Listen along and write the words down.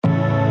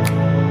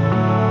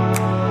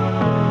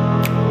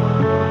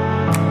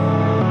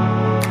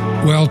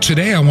Well,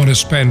 today I want to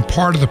spend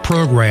part of the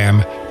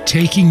program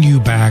taking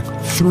you back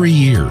 3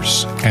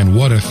 years, and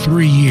what a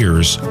 3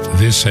 years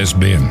this has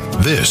been.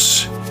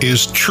 This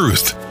is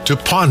Truth to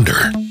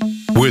Ponder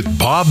with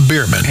Bob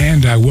Bierman.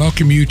 And I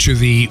welcome you to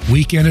the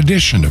weekend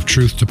edition of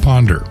Truth to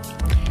Ponder.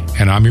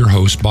 And I'm your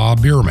host,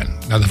 Bob Bierman.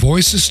 Now, the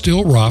voice is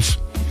still rough,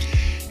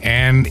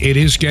 and it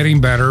is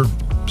getting better.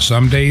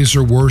 Some days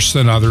are worse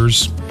than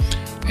others,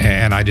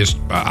 and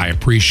I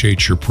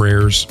appreciate your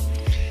prayers.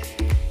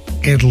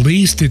 At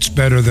least it's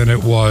better than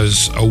it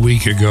was a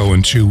week ago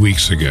and 2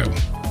 weeks ago.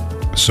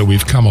 So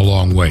we've come a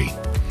long way.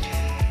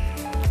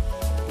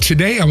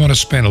 Today, I want to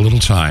spend a little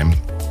time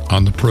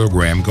on the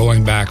program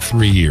going back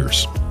 3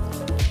 years.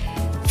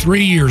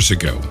 3 years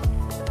ago.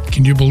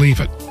 Can you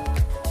believe it?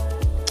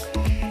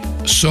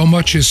 So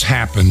much has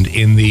happened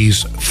in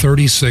these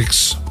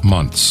 36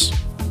 months,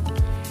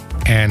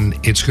 and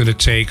it's going to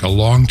take a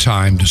long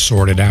time to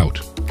sort it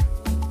out.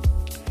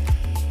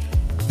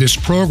 This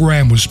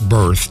program was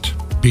birthed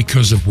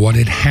because of what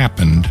had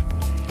happened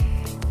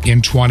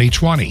in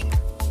 2020.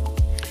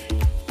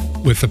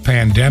 With the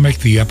pandemic,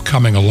 the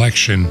upcoming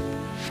election,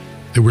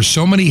 there were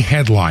so many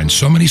headlines,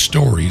 so many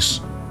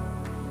stories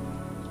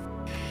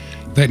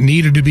that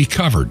needed to be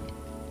covered.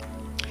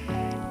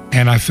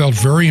 And I felt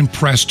very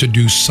impressed to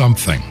do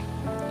something.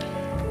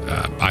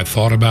 I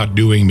thought about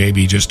doing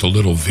maybe just a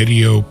little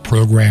video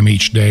program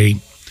each day,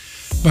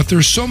 but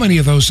there's so many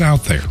of those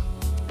out there.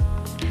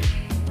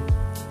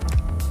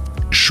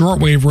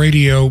 Shortwave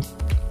radio,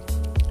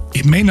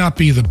 it may not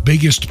be the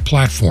biggest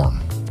platform,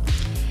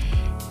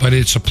 but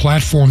it's a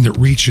platform that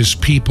reaches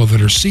people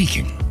that are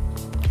seeking.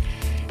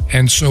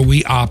 And so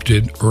we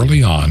opted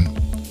early on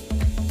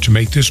to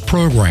make this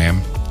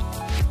program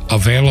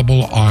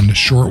available on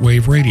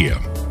shortwave radio.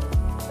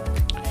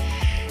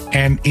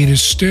 And it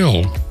is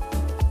still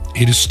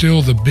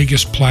the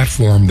biggest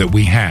platform that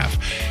we have.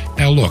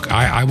 Now look,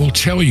 I will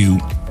tell you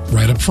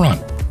right up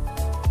front,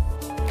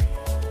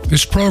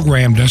 this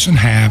program doesn't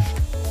have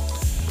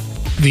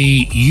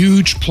the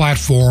huge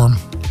platform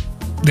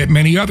that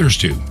many others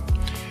do,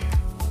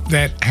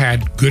 that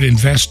had good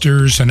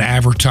investors and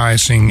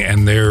advertising,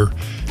 and they're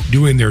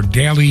doing their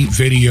daily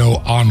video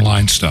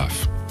online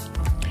stuff.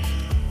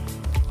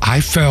 I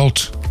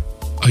felt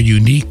a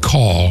unique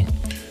call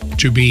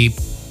to be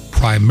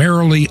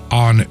primarily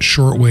on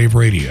shortwave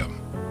radio.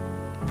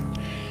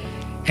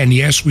 And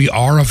yes, we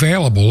are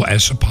available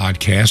as a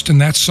podcast,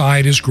 and that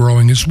side is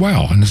growing as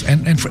well.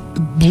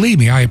 And believe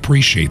me, I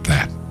appreciate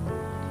that.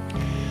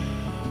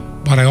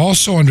 But I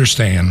also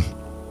understand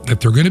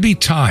that there are going to be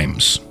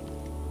times,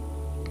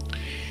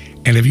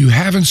 and if you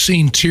haven't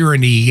seen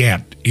tyranny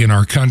yet in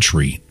our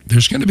country,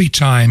 there's going to be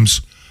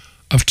times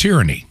of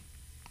tyranny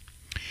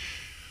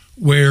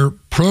where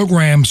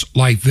programs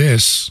like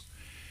this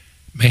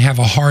may have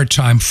a hard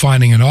time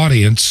finding an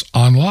audience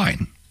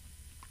online.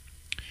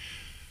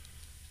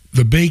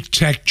 The big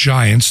tech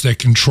giants that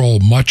control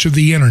much of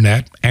the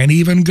internet and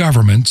even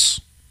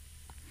governments,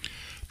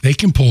 they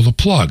can pull the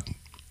plug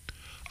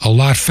a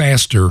lot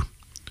faster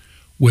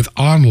with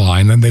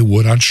online than they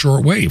would on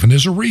shortwave, and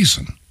there's a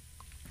reason.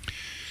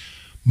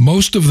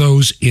 Most of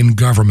those in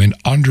government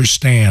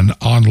understand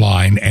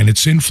online and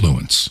its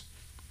influence.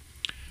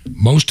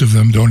 Most of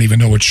them don't even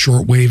know what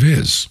shortwave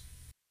is.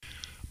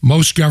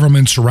 Most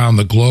governments around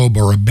the globe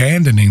are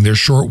abandoning their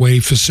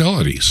shortwave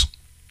facilities.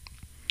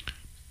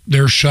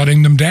 They're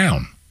shutting them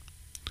down.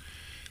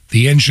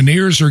 The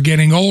engineers are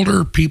getting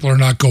older. People are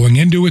not going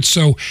into it,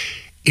 so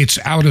it's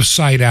out of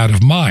sight, out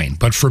of mind.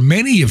 But for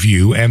many of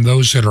you and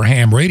those that are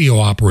ham radio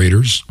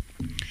operators,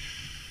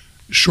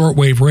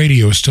 shortwave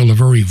radio is still a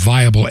very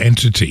viable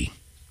entity.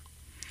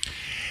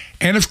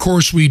 And of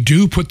course, we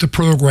do put the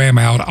program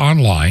out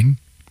online.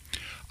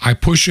 I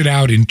push it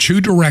out in two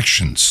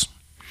directions.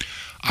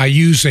 I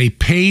use a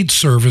paid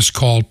service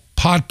called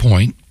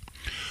Podpoint,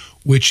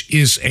 which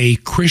is a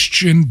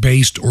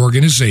Christian-based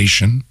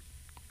organization.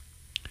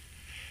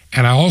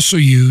 And I also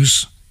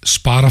use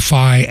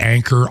Spotify,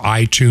 Anchor,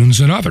 iTunes,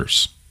 and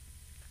others.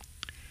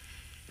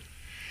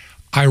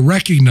 I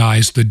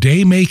recognize the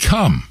day may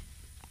come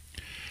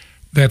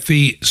that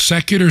the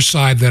secular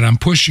side that I'm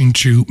pushing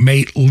to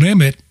may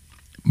limit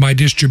my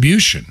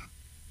distribution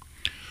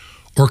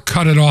or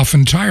cut it off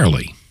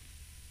entirely.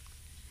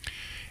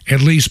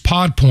 At least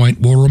Podpoint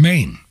will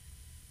remain.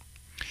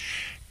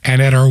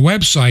 And at our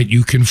website,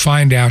 you can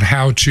find out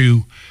how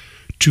to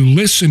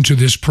listen to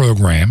this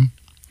program.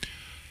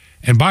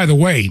 And by the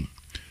way,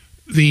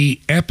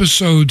 the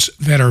episodes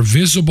that are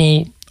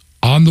visible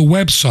on the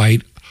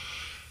website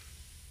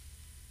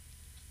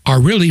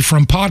are really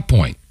from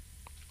Podpoint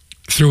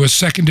through a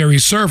secondary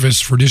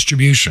service for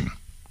distribution.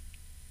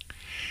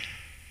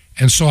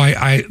 And so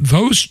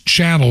those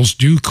channels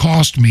do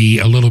cost me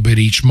a little bit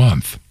each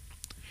month.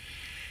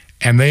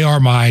 And they are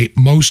my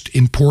most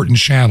important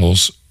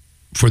channels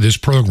for this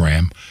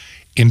program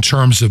in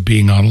terms of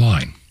being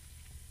online.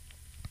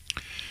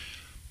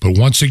 But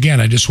once again,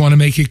 I just want to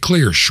make it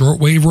clear,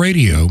 shortwave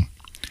radio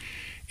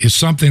is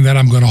something that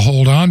I'm going to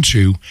hold on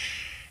to,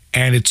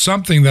 and it's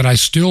something that I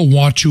still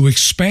want to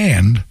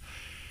expand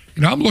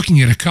I'm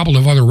looking at a couple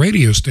of other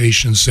radio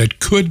stations that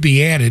could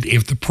be added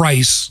if the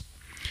price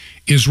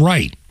is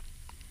right.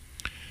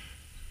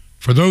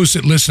 For those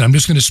that listen, I'm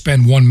just going to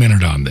spend 1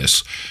 minute on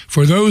this.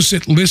 For those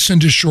that listen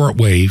to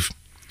shortwave,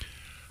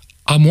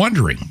 I'm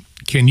wondering,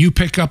 can you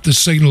pick up the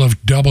signal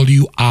of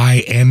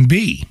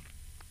WINB?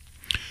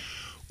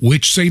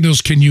 Which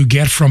signals can you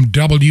get from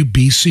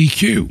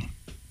WBCQ?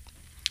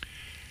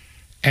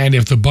 And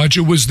if the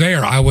budget was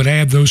there, I would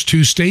add those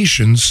two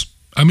stations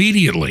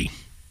immediately.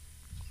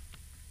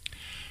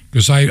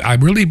 Because I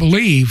really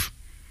believe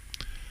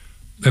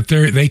that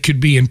they could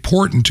be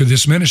important to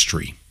this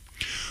ministry.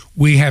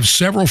 We have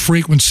several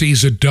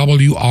frequencies at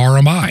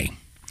WRMI.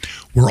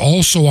 We're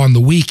also on the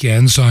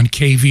weekends on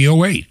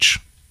KVOH.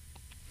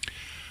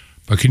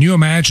 But can you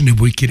imagine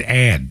if we could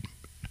add,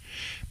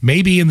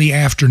 maybe in the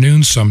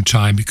afternoon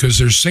sometime, because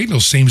their signal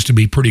seems to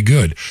be pretty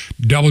good,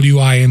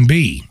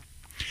 WINB.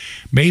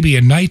 Maybe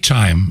a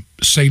nighttime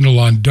signal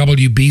on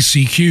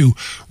WBCQ,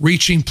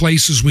 reaching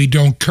places we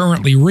don't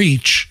currently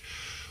reach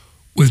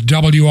with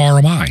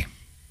WRMI.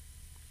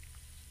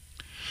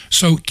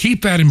 So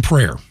keep that in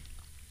prayer.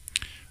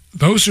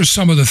 Those are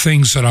some of the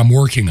things that I'm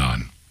working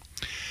on.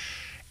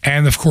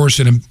 And of course,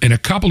 in a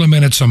couple of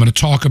minutes, I'm going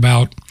to talk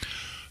about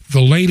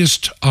the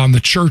latest on the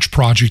church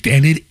project,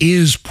 and it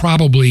is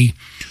probably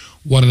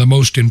one of the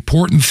most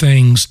important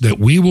things that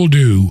we will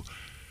do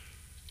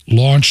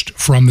launched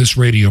from this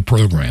radio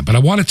program. But I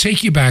want to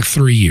take you back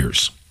 3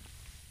 years.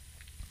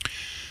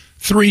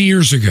 3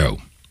 years ago,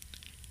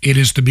 it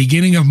is the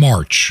beginning of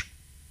March.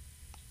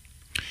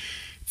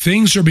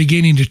 Things are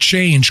beginning to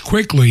change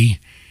quickly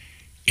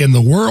in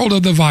the world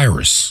of the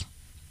virus.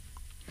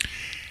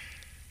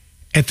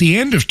 At the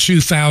end of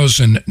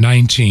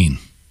 2019,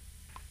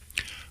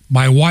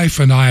 my wife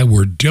and I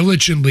were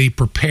diligently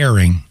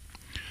preparing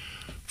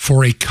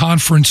for a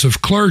conference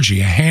of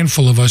clergy, a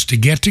handful of us to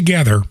get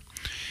together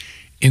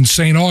in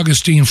St.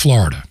 Augustine,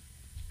 Florida.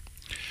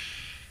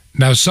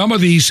 Now, some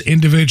of these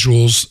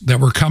individuals that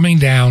were coming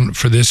down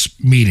for this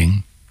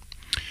meeting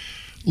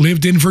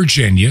lived in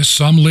Virginia,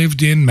 some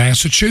lived in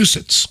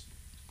Massachusetts.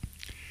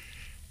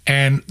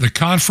 And the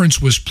conference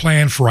was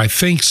planned for, I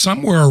think,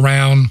 somewhere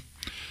around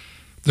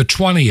the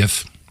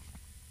 20th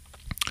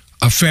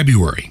of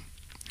February.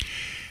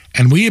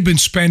 And we had been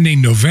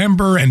spending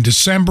November and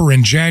December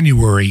and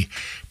January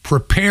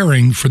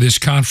preparing for this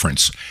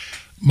conference.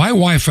 My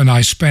wife and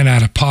I spent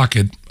out of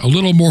pocket a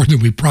little more than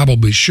we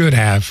probably should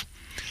have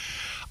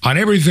on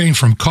everything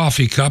from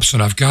coffee cups,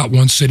 and I've got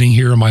one sitting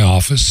here in my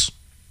office,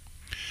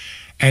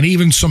 and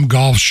even some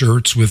golf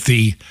shirts with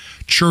the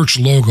church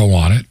logo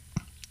on it.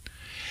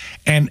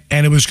 And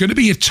it was going to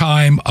be a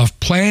time of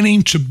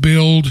planning to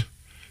build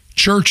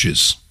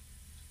churches.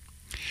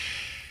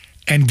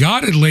 And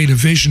God had laid a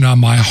vision on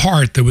my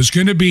heart that was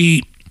going to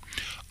be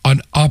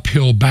an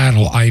uphill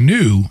battle, I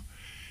knew,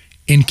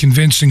 in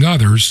convincing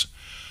others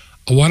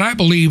what I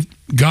believe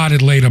God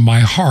had laid on my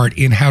heart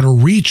in how to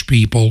reach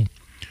people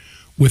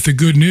with the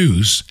good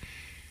news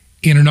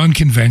in an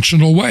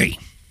unconventional way.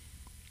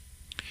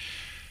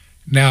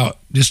 Now,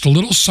 just a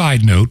little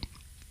side note,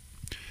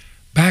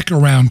 back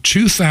around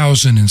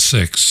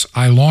 2006,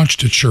 I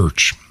launched a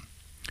church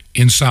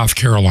in South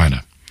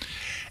Carolina.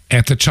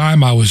 At the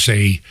time, I was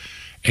a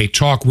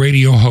talk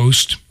radio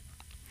host,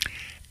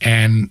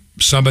 and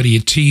somebody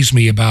had teased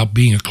me about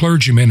being a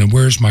clergyman and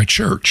where's my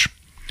church.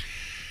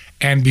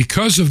 And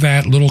because of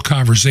that little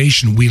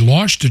conversation, we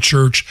launched a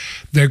church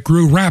that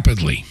grew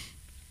rapidly.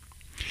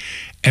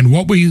 And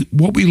what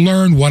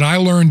I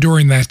learned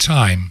during that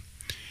time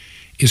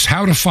is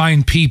how to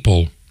find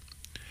people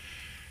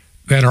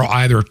that are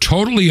either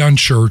totally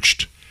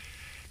unchurched,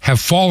 have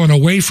fallen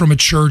away from a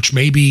church,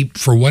 maybe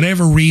for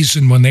whatever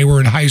reason when they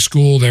were in high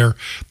school, their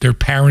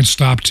parents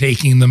stopped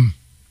taking them.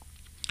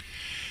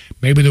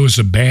 Maybe there was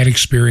a bad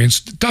experience.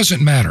 It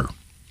doesn't matter.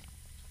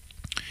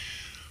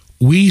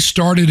 We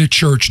started a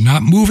church,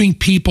 not moving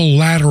people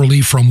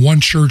laterally from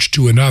one church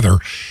to another.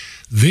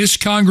 This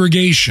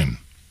congregation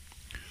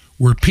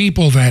were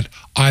people that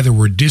either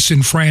were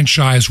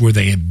disenfranchised where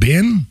they had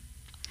been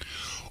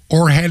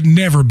or had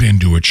never been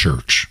to a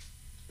church.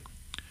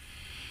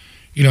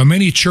 You know,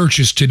 many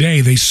churches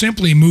today, they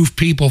simply move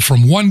people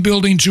from one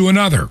building to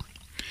another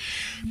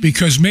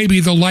because maybe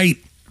the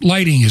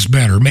lighting is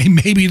better.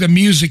 Maybe the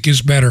music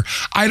is better.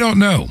 I don't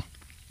know.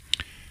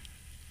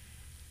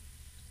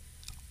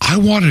 I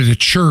wanted a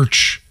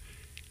church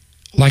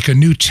like a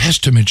New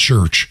Testament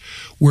church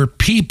where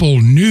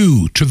people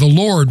new to the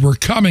Lord were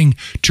coming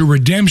to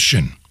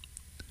redemption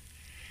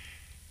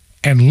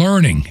and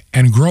learning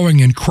and growing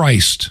in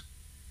Christ.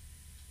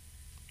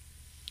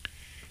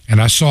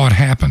 And I saw it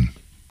happen.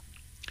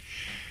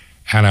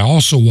 And I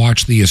also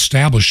watched the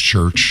established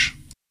church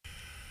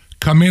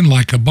come in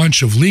like a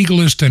bunch of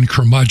legalists and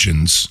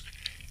curmudgeons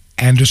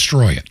and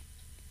destroy it.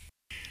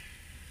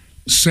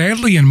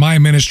 Sadly, in my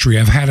ministry,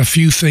 I've had a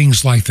few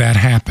things like that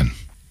happen,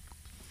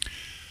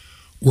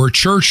 where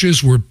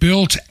churches were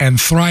built and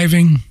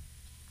thriving,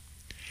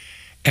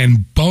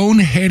 and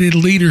boneheaded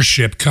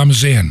leadership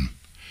comes in,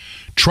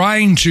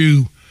 trying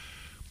to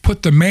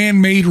put the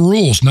man-made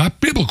rules,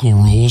 not biblical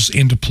rules,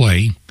 into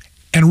play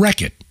and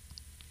wreck it.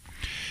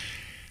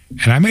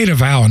 And I made a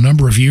vow a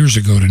number of years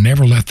ago to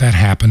never let that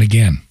happen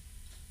again.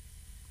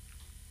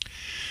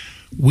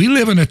 We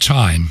live in a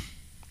time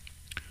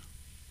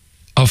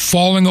of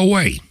falling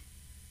away.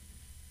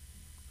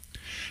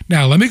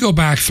 Now, let me go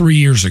back 3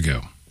 years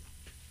ago.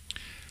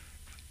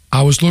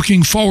 I was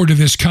looking forward to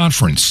this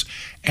conference,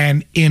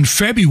 and in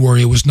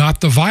February, it was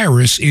not the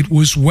virus, it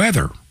was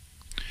weather.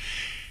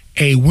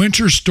 A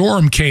winter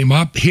storm came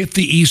up, hit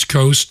the East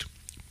Coast.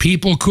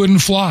 People couldn't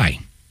fly.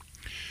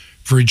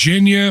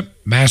 Virginia,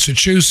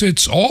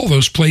 Massachusetts, all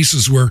those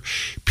places where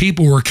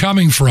people were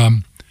coming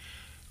from,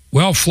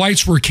 well,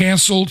 flights were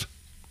canceled,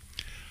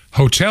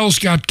 hotels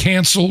got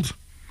canceled,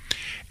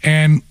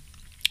 and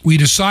we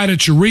decided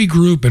to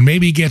regroup and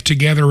maybe get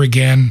together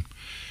again.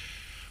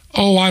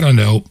 Oh, I don't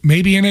know,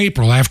 maybe in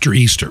April after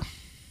Easter.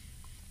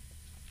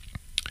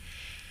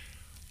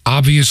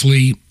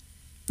 Obviously,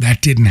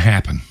 that didn't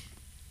happen.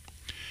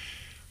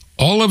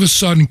 All of a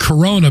sudden,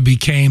 Corona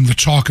became the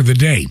talk of the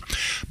day.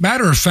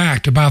 Matter of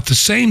fact, about the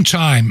same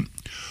time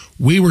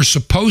we were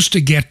supposed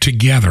to get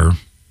together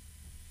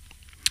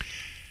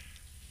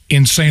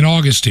in St.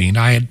 Augustine,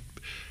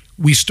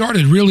 we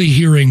started really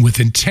hearing with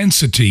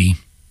intensity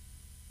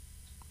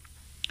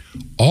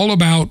all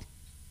about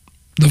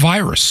the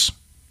virus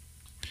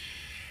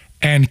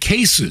and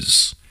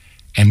cases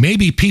and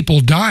maybe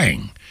people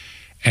dying.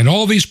 And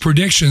all these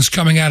predictions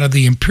coming out of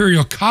the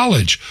Imperial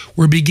College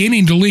were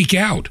beginning to leak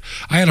out.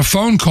 I had a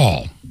phone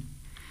call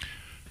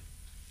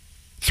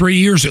a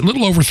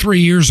little over 3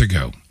 years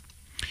ago,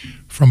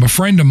 from a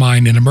friend of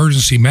mine in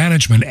emergency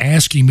management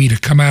asking me to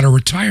come out of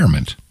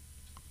retirement.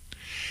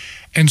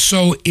 And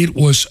so it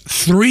was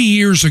 3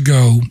 years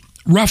ago,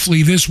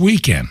 roughly this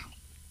weekend,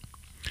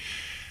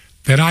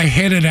 that I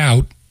headed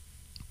out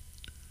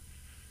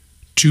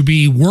to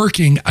be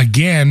working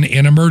again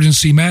in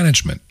emergency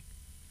management.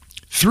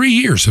 3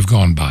 years have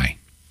gone by.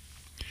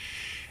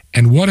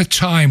 And what a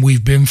time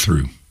we've been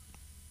through.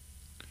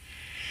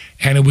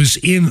 And it was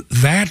in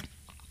that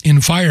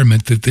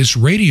environment that this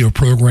radio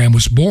program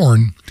was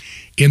born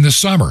in the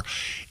summer.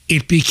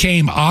 It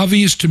became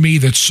obvious to me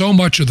that so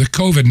much of the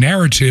COVID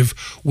narrative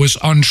was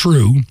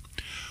untrue,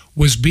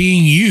 was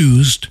being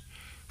used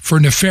for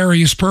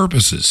nefarious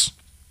purposes.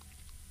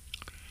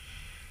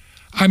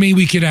 I mean,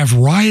 we could have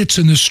riots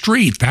in the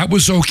street. That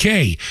was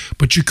okay,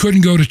 but you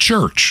couldn't go to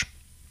church.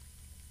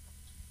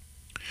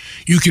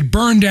 You could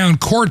burn down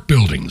court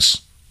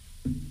buildings,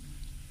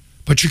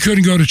 but you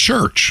couldn't go to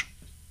church.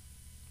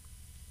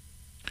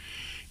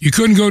 You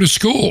couldn't go to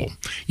school.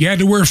 You had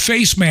to wear a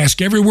face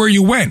mask everywhere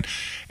you went.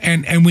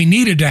 And we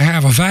needed to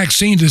have a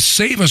vaccine to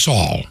save us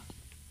all.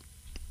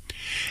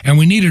 And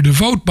we needed to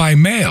vote by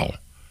mail.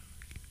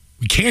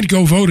 We can't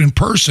go vote in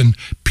person.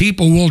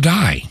 People will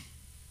die.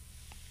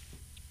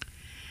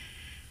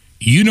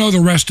 You know the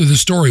rest of the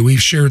story.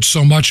 We've shared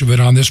so much of it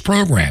on this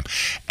program.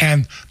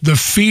 And the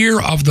fear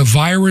of the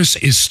virus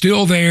is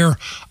still there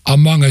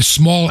among a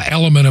small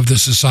element of the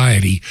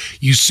society.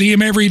 You see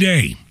them every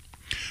day,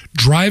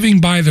 driving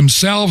by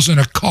themselves in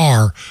a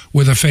car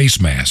with a face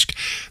mask.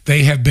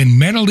 They have been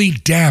mentally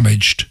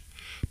damaged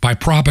by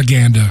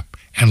propaganda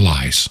and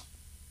lies.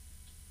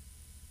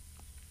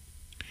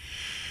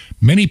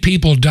 Many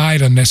people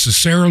died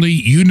unnecessarily.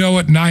 You know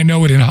it and I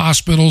know it, in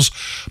hospitals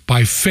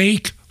by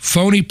fake,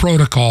 phony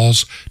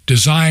protocols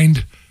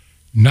designed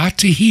not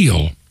to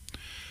heal,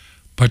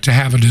 but to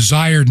have a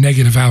desired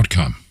negative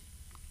outcome.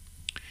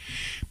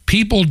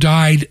 People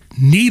died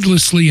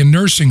needlessly in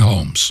nursing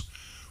homes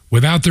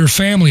without their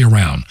family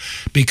around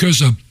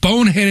because of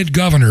boneheaded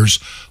governors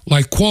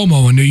like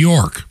Cuomo in New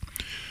York,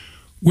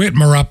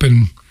 Whitmer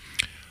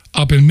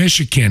up in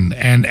Michigan,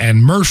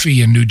 and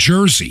Murphy in New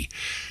Jersey.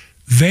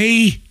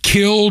 They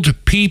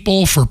killed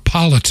people for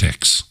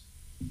politics.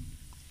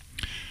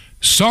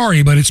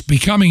 Sorry, but it's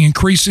becoming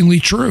increasingly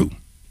true.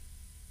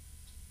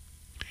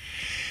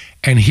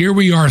 And here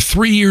we are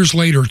 3 years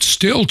later,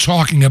 still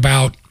talking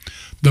about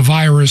the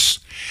virus,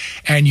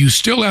 and you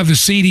still have the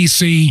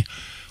CDC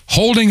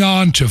holding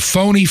on to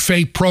phony,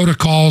 fake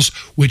protocols,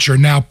 which are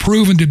now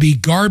proven to be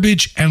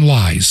garbage and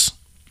lies.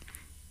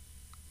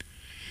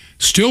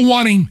 Still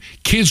wanting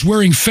kids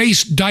wearing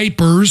face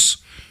diapers,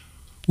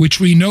 which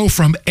we know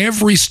from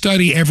every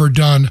study ever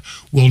done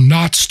will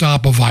not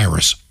stop a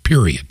virus,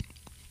 period.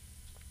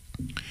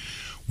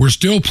 We're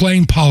still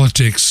playing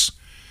politics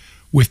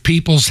with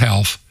people's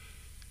health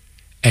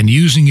and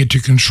using it to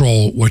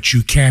control what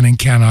you can and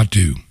cannot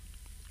do.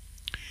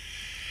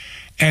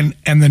 And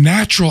the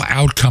natural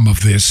outcome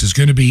of this is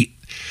going to be,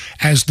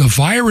 as the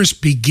virus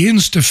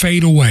begins to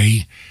fade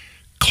away,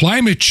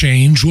 climate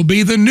change will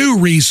be the new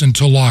reason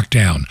to lock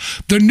down,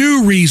 the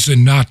new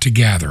reason not to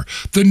gather,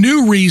 the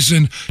new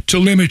reason to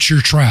limit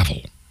your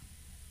travel.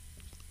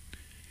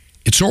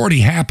 It's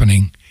already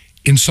happening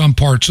in some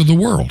parts of the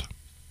world.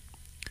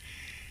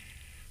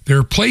 There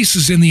are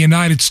places in the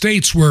United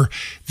States where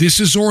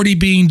this is already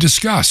being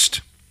discussed.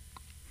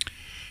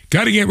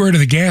 Got to get rid of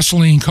the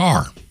gasoline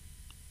car.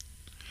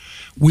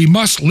 We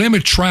must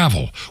limit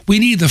travel. We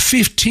need the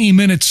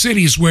 15-minute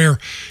cities where,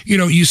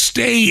 you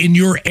stay in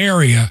your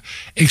area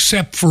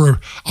except for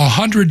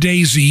 100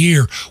 days a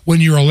year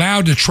when you're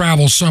allowed to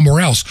travel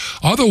somewhere else.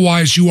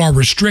 Otherwise, you are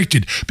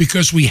restricted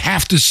because we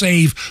have to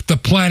save the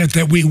planet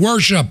that we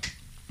worship.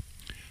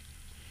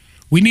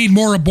 We need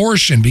more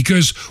abortion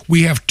because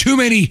we have too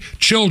many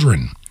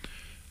children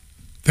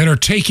that are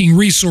taking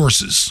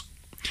resources.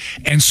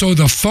 And so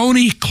the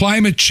phony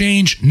climate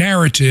change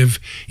narrative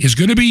is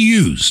going to be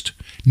used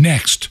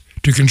next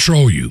to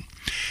control you.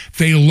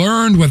 They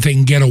learned what they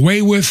can get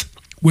away with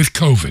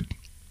COVID.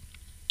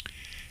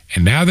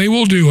 And now they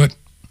will do it.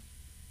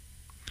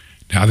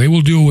 Now they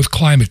will do it with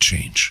climate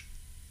change.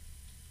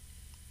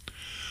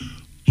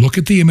 Look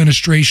at the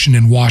administration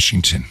in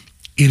Washington.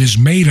 It is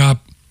made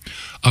up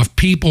of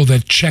people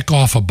that check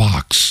off a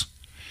box,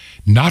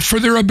 not for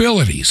their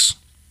abilities.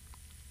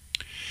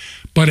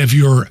 But if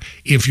you're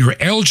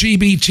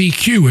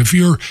LGBTQ, if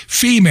you're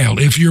female,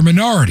 if you're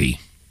minority,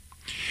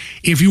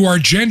 if you are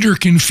gender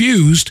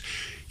confused,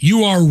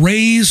 you are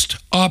raised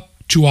up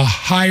to a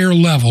higher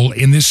level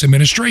in this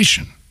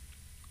administration.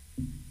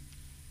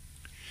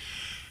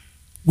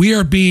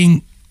 We're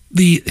being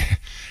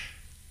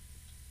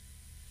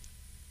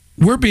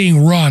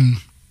run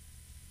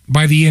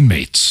by the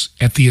inmates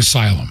at the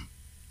asylum.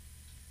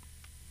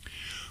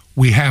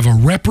 We have a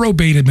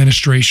reprobate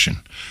administration.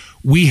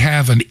 We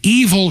have an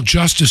evil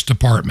Justice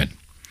Department.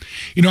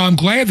 I'm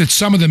glad that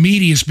some of the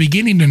media is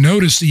beginning to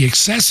notice the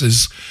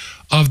excesses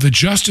of the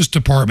Justice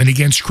Department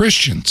against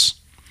Christians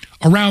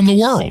around the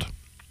world.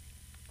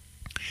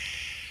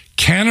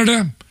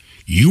 Canada,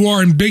 you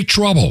are in big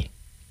trouble.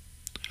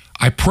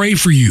 I pray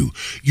for you.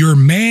 Your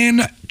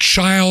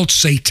man-child,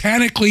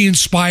 satanically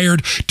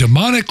inspired,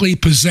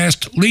 demonically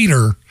possessed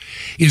leader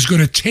is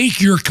going to take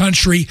your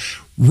country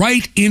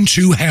right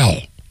into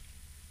hell.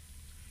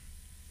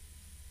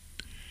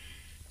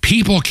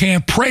 People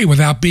can't pray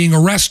without being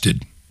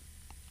arrested.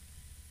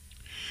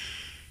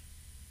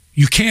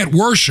 You can't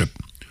worship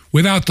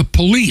without the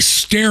police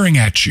staring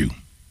at you.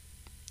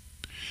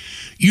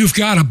 You've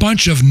got a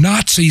bunch of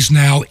Nazis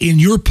now in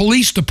your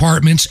police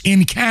departments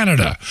in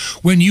Canada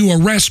when you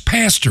arrest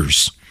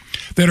pastors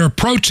that are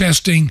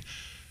protesting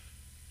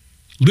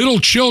little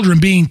children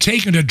being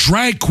taken to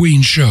drag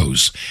queen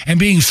shows and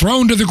being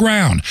thrown to the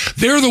ground.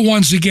 They're the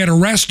ones that get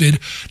arrested,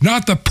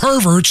 not the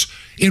perverts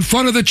in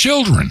front of the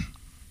children.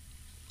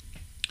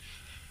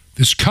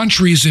 This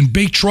country is in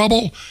big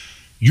trouble.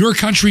 Your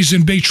country's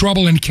in big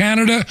trouble in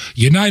Canada,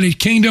 United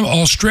Kingdom,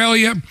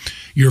 Australia.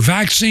 Your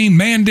vaccine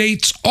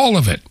mandates, all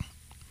of it,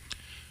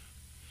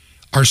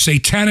 are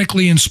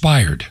satanically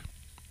inspired.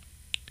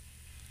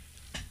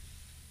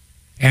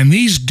 And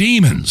these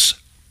demons,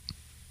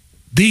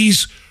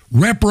 these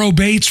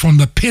reprobates from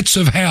the pits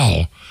of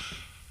hell,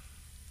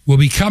 will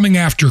be coming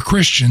after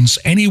Christians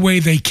any way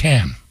they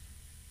can.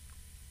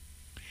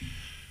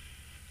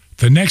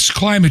 The next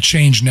climate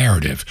change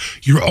narrative.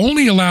 You're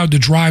only allowed to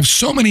drive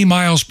so many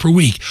miles per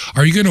week.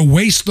 Are you going to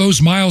waste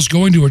those miles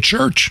going to a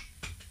church?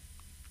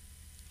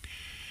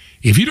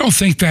 If you don't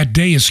think that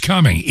day is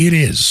coming, it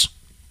is.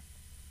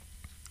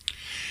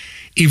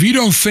 If you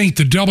don't think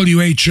the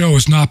WHO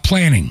is not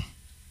planning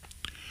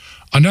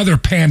another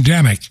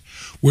pandemic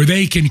where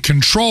they can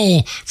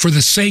control for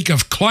the sake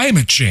of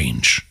climate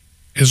change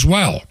as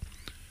well.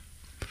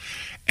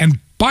 And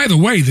by the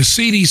way, the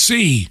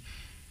CDC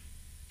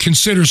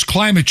considers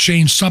climate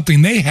change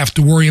something they have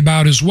to worry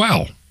about as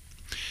well.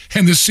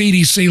 And the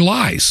CDC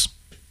lies.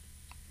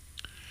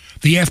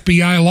 The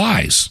FBI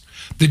lies.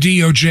 The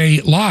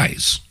DOJ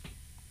lies.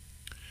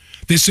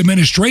 This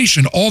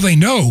administration, all they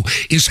know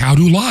is how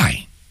to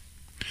lie.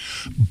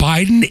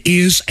 Biden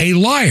is a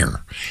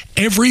liar.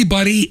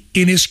 Everybody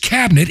in his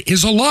cabinet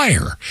is a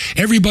liar.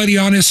 Everybody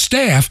on his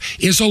staff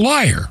is a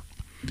liar.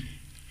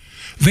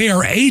 They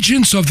are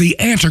agents of the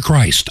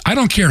Antichrist. I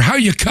don't care how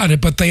you cut it,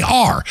 but they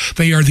are.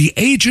 They are the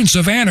agents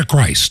of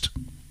Antichrist,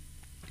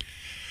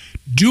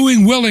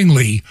 doing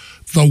willingly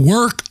the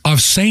work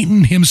of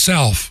Satan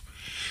himself,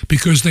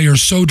 because they are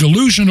so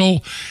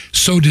delusional,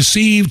 so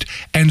deceived,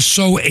 and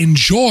so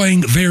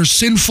enjoying their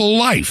sinful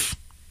life.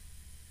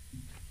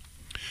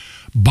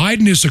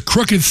 Biden is a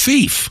crooked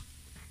thief,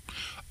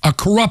 a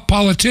corrupt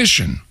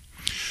politician,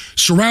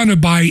 surrounded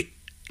by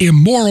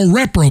immoral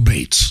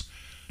reprobates.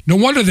 No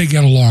wonder they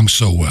get along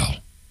so well.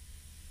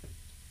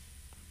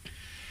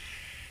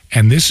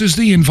 And this is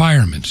the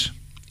environment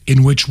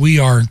in which we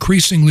are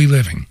increasingly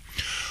living.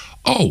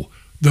 Oh,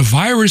 the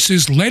virus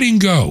is letting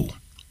go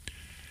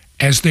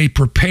as they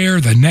prepare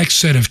the next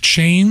set of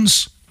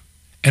chains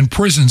and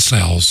prison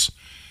cells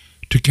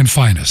to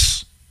confine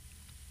us.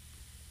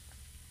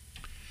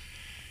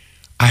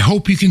 I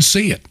hope you can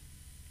see it.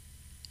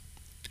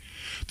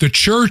 The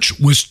church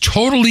was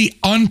totally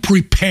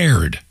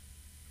unprepared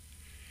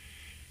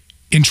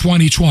in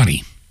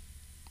 2020.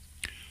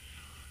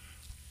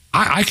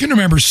 I can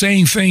remember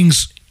saying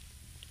things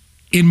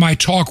in my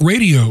talk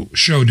radio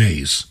show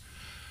days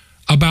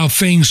about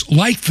things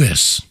like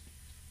this,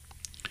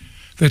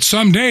 that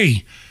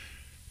someday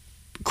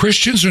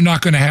Christians are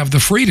not going to have the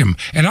freedom.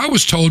 And I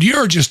was told,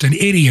 you're just an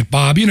idiot,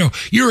 Bob.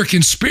 You're a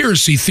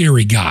conspiracy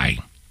theory guy.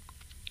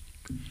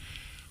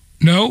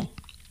 No,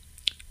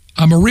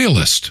 I'm a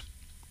realist.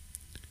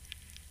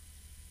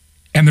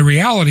 And the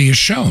reality is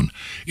shown.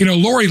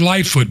 Lori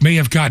Lightfoot may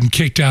have gotten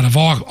kicked out of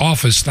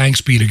office,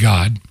 thanks be to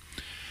God.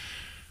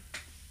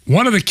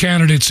 One of the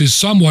candidates is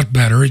somewhat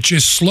better. It's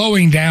just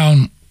slowing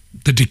down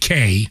the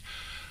decay.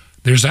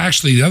 There's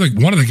actually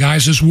one of the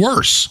guys is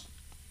worse.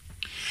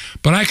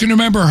 But I can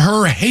remember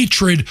her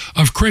hatred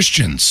of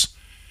Christians.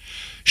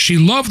 She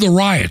loved the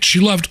riots. She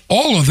loved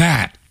all of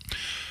that.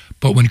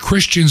 But when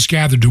Christians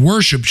gathered to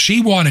worship,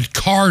 she wanted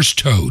cars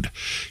towed.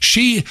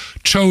 She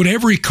towed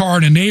every car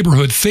in the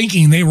neighborhood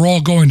thinking they were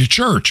all going to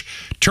church.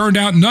 Turned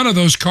out none of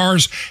those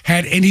cars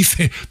had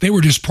anything. They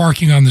were just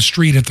parking on the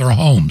street at their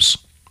homes.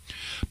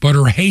 But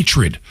her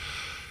hatred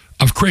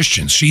of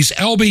Christians, she's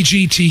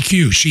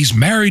LGBTQ. She's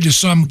married to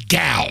some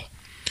gal.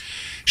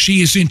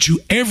 She is into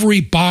every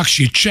box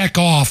you check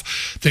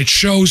off that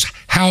shows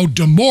how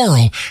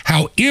immoral,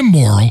 how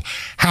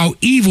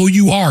evil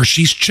you are.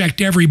 She's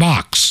checked every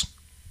box.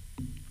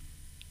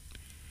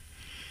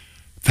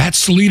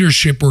 That's the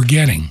leadership we're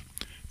getting,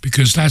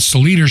 because that's the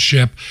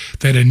leadership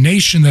that a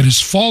nation that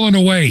has fallen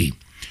away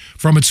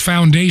from its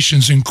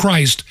foundations in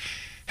Christ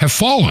have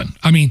fallen.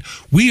 I mean,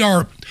 we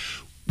are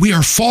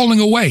falling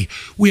away.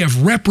 We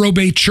have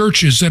reprobate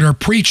churches that are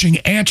preaching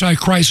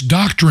antichrist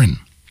doctrine.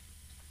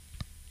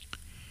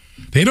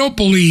 They don't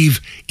believe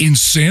in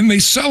sin, they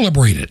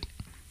celebrate it.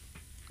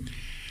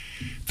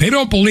 They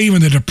don't believe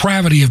in the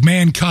depravity of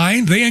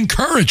mankind, they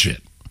encourage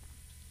it.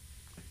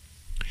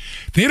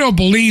 They don't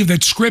believe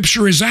that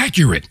Scripture is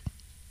accurate.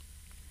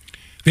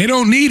 They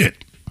don't need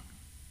it.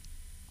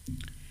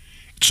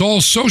 It's all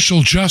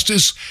social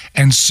justice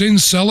and sin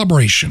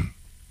celebration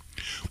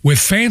with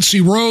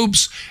fancy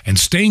robes and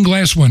stained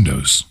glass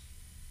windows.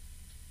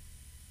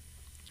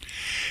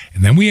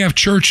 And then we have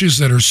churches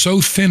that are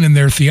so thin in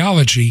their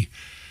theology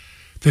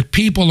that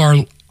people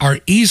are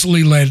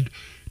easily led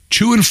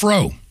to and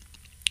fro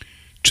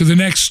to the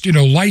next,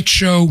 light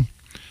show,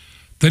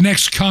 the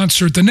next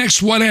concert, the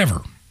next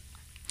whatever,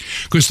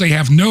 because they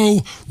have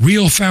no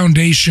real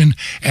foundation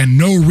and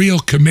no real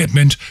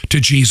commitment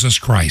to Jesus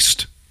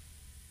Christ.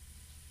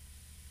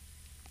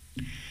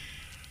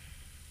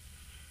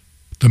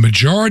 The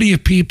majority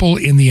of people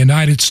in the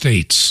United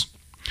States,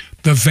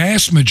 the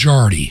vast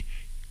majority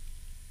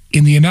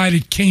in the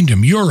United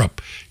Kingdom,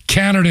 Europe,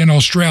 Canada, and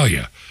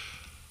Australia,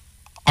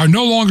 are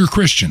no longer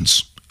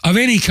Christians of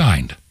any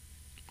kind.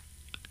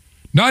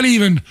 Not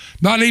even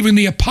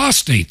the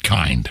apostate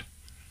kind.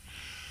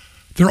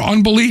 They're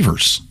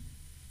unbelievers.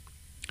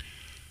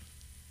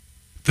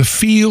 The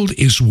field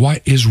is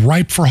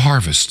ripe for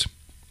harvest.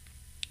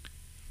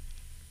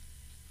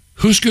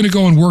 Who's going to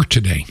go and work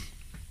today?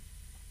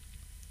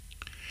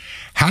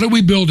 How do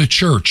we build a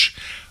church?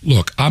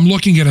 Look, I'm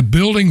looking at a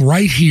building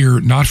right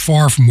here, not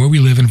far from where we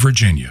live in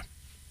Virginia.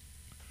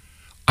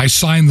 I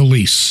signed the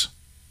lease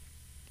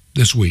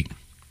this week.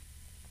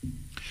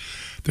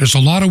 There's a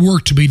lot of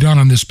work to be done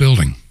on this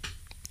building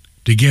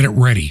to get it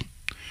ready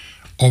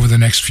over the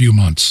next few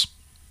months.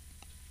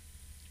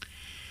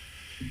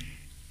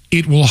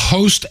 It will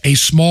host a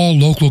small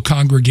local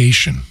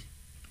congregation,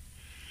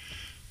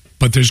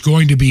 but there's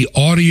going to be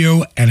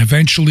audio and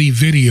eventually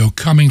video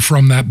coming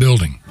from that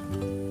building.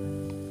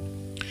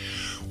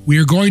 We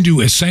are going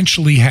to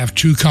essentially have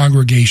two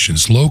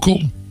congregations, local,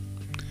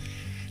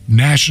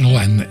 national,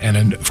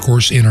 and of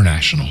course,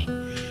 international.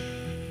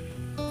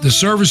 The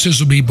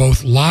services will be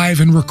both live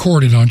and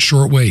recorded on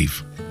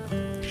shortwave.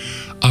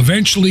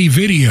 Eventually,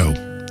 video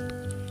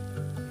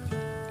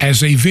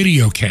as a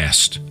video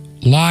cast,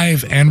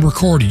 live and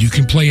recorded. You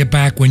can play it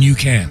back when you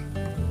can.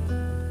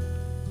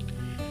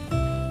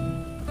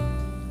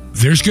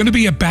 There's going to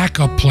be a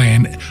backup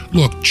plan.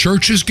 Look,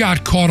 churches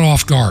got caught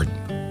off guard.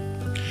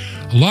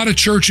 A lot of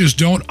churches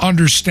don't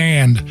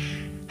understand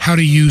how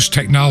to use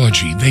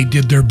technology. They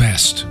did their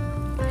best.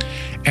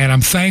 And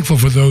I'm thankful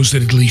for those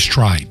that at least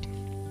tried.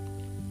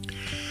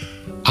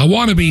 I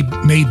want to be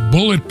made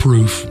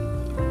bulletproof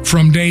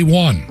from day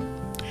one,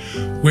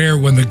 where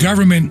when the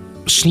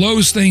government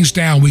slows things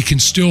down, we can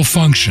still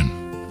function.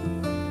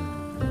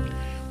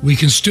 We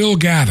can still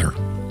gather,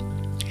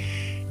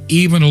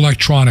 even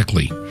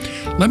electronically.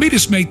 Let me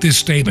just make this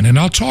statement, and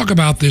I'll talk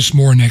about this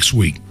more next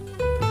week.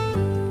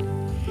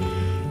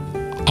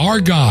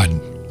 Our God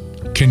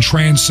can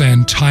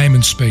transcend time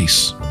and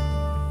space.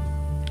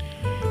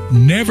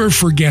 Never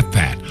forget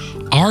that.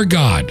 Our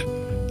God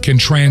can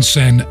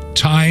transcend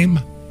time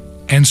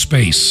and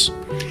space.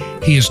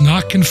 He is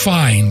not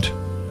confined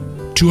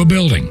to a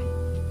building.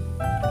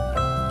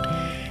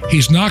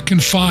 He's not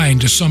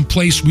confined to some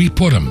place we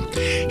put him.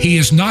 He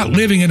is not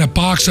living in a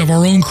box of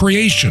our own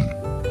creation.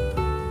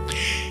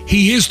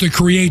 He is the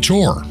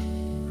creator.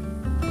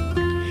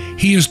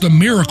 He is the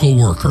miracle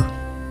worker.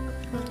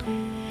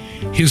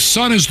 His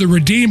Son is the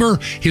Redeemer.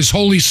 His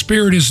Holy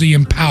Spirit is the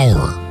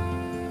empowerer.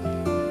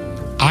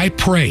 I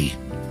pray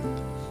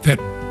that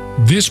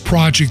this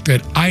project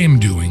that I am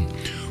doing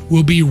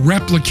will be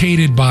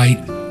replicated by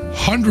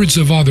hundreds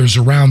of others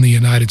around the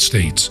United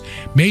States,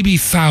 maybe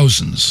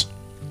thousands,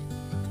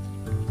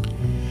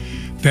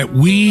 that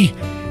we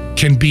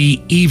can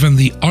be even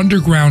the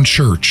underground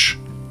church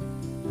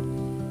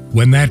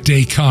when that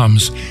day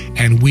comes,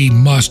 and we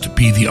must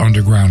be the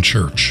underground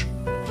church.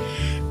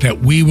 That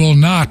we will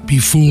not be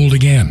fooled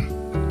again.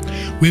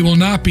 We will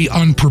not be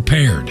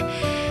unprepared.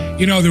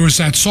 You know, there was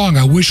that song,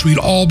 I wish we'd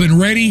all been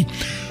ready.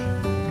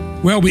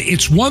 Well,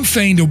 it's one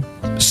thing to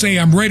say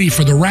I'm ready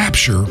for the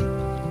rapture.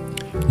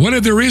 What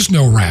if there is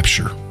no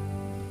rapture?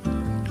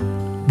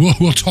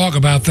 We'll talk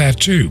about that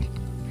too.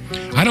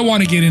 I don't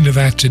want to get into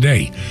that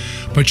today.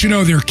 But you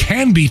know, there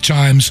can be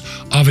times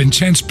of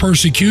intense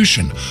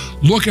persecution.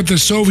 Look at the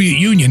Soviet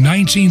Union,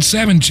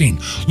 1917.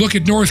 Look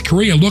at North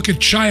Korea. Look at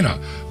China.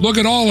 Look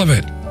at all of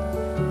it.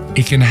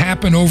 It can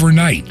happen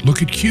overnight.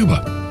 Look at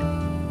Cuba.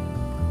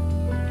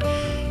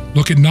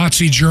 Look at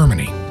Nazi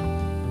Germany.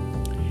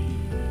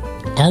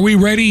 Are we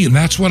ready? And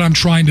that's what I'm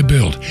trying to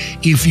build.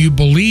 If you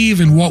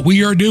believe in what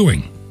we are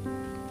doing,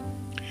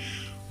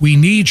 we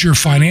need your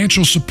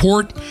financial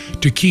support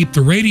to keep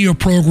the radio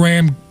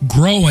program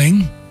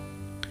growing,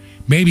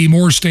 maybe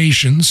more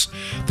stations,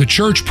 the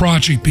church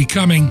project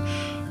becoming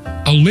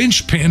a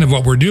linchpin of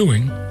what we're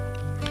doing.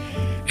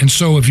 And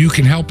so if you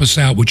can help us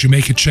out, would you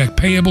make a check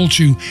payable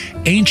to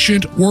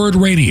Ancient Word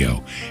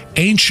Radio?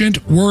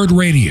 Ancient Word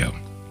Radio.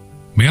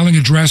 Mailing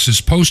address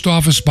is Post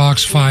Office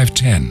Box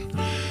 510.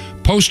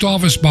 Post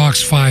Office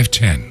Box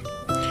 510.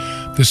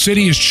 The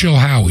city is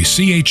Chilhowie,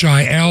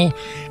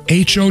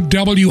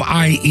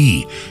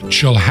 Chilhowie,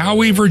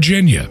 Chilhowie,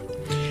 Virginia.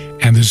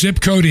 And the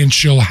zip code in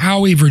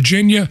Chilhowie,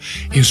 Virginia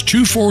is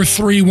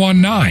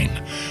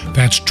 24319.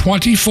 That's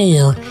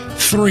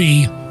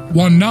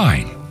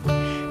 24319.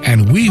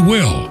 And we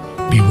will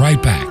be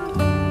right back.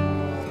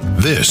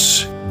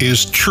 This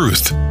is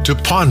Truth to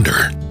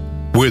Ponder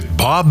with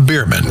Bob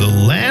Bierman. The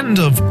land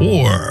of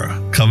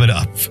Ur coming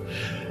up.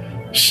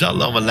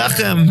 Shalom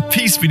Aleichem,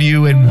 peace be to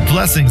you and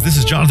blessings. This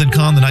is Jonathan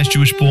Kahn, the nice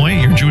Jewish boy,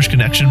 your Jewish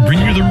connection,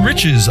 bringing you the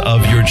riches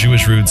of your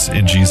Jewish roots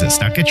in Jesus.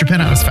 Now get your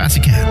pen out as fast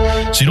as you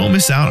can so you don't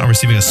miss out on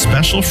receiving a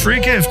special free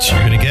gift you're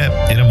going to get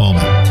in a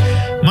moment.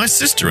 My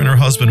sister and her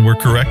husband were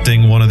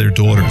correcting one of their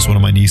daughters, one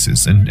of my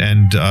nieces,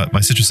 and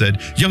my sister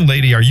said, "Young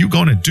lady, are you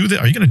going to do this?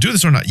 Are you going to do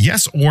this or not?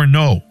 Yes or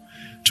no?"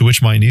 To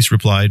which my niece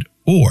replied,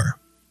 "Or."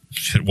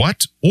 She said,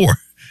 "What? Or?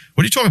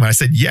 What are you talking about?" I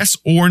said, "Yes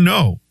or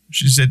no."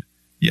 She said,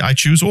 "Yeah, I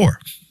choose or."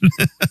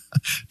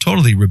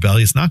 Totally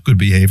rebellious, not good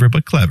behavior,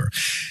 but clever.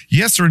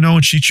 Yes or no,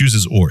 and she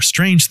chooses or.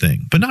 Strange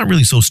thing, but not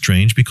really so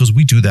strange because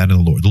we do that in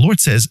the Lord. The Lord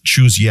says,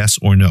 choose yes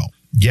or no.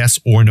 Yes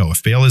or no.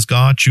 If Baal is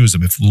God, choose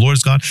him. If the Lord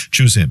is God,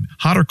 choose him.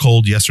 Hot or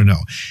cold, yes or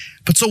no.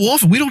 But so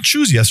often we don't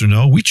choose yes or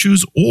no, we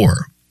choose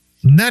or.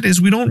 And that is,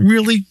 we don't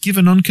really give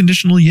an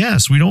unconditional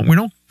yes. We don't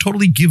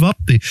totally give up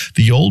the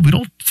old. We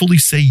don't fully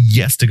say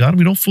yes to God.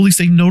 We don't fully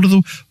say no to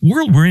the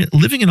world. We're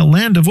living in a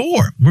land of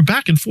or. We're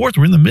back and forth.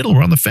 We're in the middle.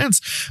 We're on the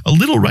fence. A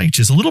little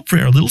righteous, a little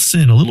prayer, a little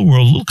sin, a little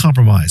world, a little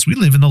compromise. We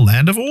live in the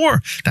land of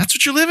or. That's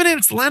what you're living in.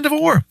 It's the land of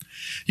or.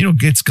 You know,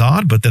 it's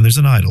God, but then there's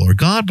an idol. Or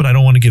God, but I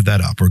don't want to give that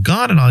up. Or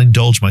God, and I'll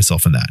indulge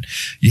myself in that.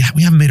 Yeah,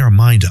 we haven't made our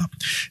mind up.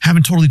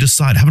 Haven't totally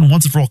decided. Haven't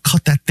once and for all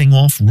cut that thing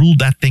off, ruled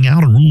that thing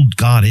out, and ruled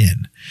God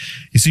in.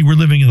 You see, we're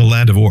living in the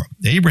land of Ur.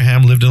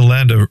 Abraham lived in the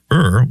land of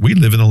Ur. We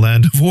live in the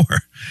land of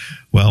Ur.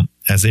 Well,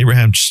 as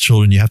Abraham's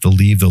children, you have to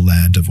leave the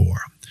land of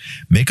Ur.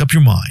 Make up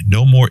your mind.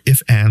 No more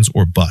if, ands,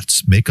 or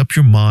buts. Make up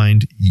your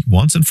mind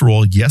once and for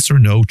all, yes or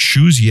no.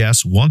 Choose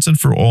yes once and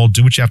for all.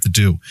 Do what you have to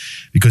do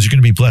because you're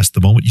going to be blessed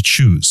the moment you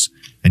choose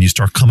and you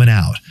start coming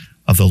out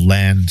of the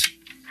land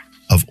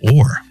of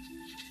Ur.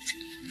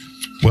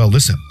 Well,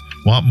 listen.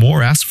 Want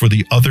more? Ask for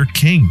The Other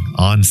King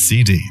on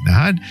CD.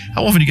 Now,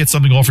 how often do you get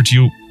something offered to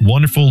you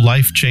wonderful,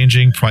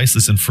 life-changing,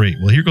 priceless, and free?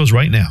 Well, here goes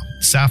right now.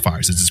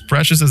 Sapphires. It's as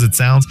precious as it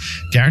sounds,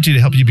 guaranteed to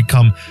help you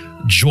become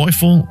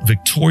joyful,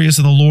 victorious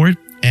in the Lord.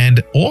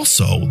 And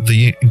also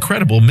the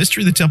incredible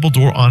Mystery of the Temple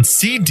Door on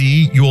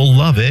CD. You'll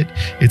love it.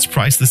 It's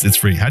priceless. It's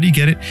free. How do you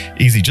get it?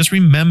 Easy. Just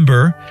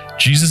remember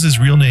Jesus'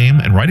 real name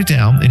and write it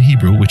down in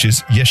Hebrew, which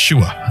is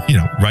Yeshua. You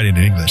know, write it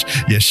in English.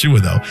 Yeshua,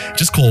 though.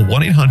 Just call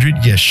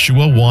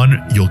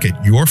 1-800-YESHUA-1. You'll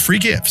get your free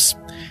gifts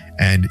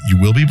and you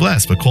will be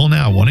blessed. But call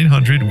now,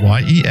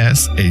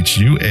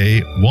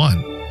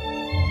 1-800-YESHUA-1.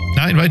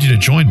 Now I invite you to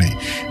join me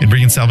in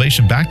bringing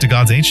salvation back to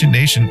God's ancient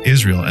nation,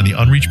 Israel, and the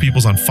unreached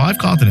peoples on 5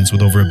 continents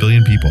with over 1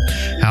 billion people.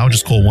 How?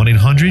 Just call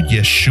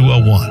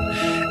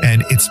 1-800-YESHUA-1.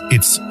 And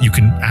it's you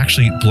can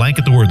actually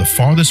blanket the word, the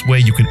farthest way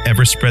you can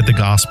ever spread the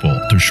gospel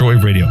through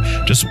shortwave radio.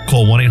 Just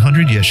call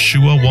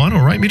 1-800-YESHUA-1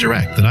 or write me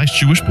direct, the nice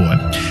Jewish boy,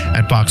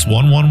 at Box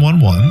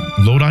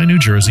 1111, Lodi, New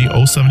Jersey,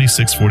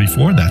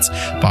 07644. That's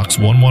Box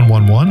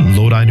 1111,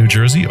 Lodi, New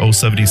Jersey,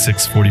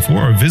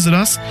 07644. Or visit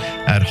us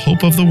at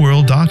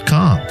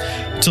hopeoftheworld.com.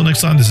 Until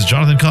next time, this is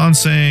Jonathan Kahn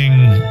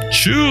saying,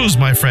 choose,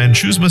 my friend,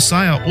 choose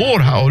Messiah,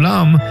 or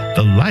Ha'olam,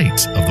 the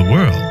light of the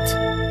world.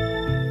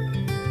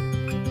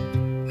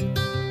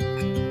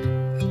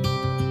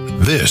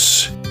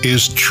 This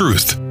is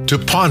Truth to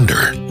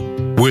Ponder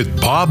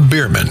with Bob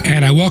Bierman.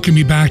 And I welcome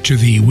you back to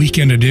the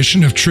weekend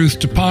edition of Truth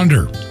to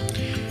Ponder.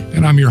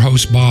 And I'm your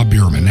host, Bob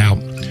Bierman. Now,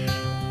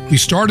 we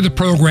started the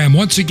program.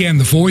 Once again,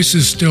 the voice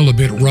is still a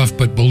bit rough,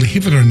 but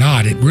believe it or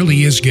not, it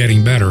really is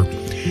getting better.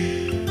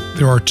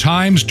 There are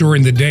times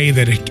during the day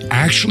that it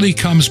actually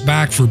comes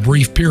back for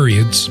brief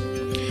periods.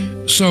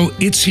 So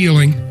it's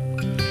healing.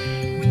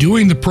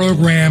 Doing the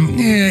program,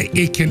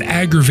 it can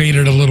aggravate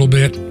it a little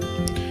bit.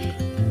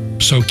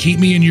 So keep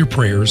me in your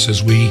prayers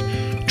as we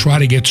try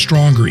to get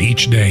stronger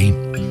each day.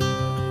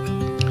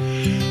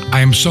 I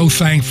am so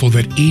thankful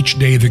that each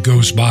day that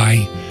goes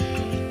by,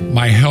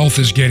 my health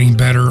is getting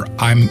better.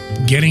 I'm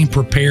getting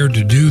prepared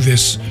to do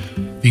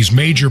these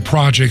major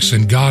projects,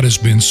 and God has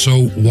been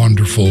so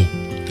wonderful.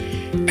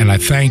 And I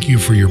thank you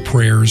for your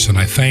prayers, and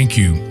I thank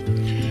you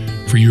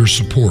for your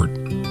support.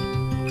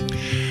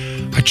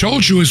 I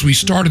told you as we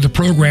started the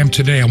program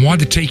today, I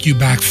wanted to take you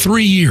back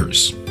 3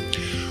 years.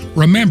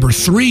 Remember,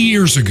 3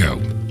 years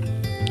ago,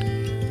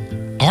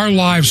 our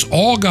lives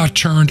all got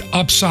turned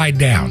upside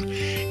down.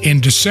 In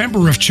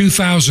December of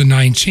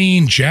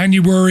 2019,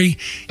 January,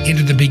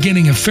 into the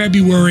beginning of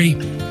February,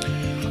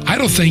 I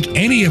don't think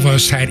any of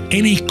us had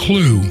any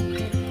clue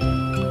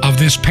of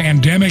this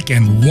pandemic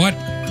and what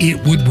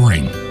it would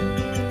bring.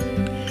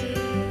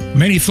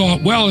 Many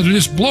thought, well, it'll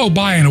just blow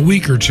by in a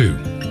week or two.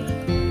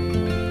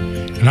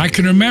 And I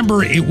can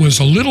remember it was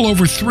a little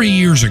over 3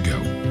 years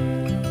ago.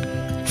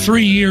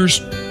 3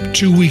 years,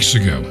 2 weeks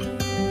ago.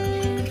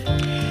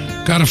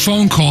 Got a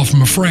phone call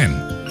from a friend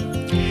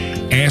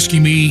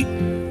asking me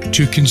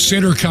to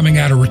consider coming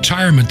out of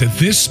retirement, that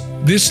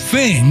this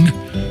thing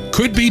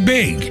could be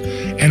big,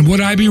 and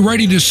would I be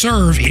ready to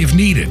serve if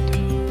needed?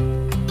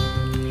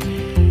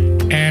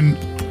 And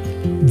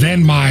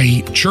then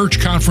my church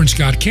conference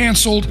got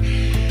canceled,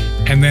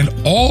 and then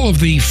all of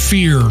the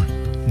fear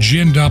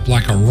ginned up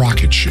like a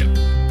rocket ship.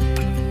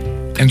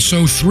 And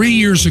so 3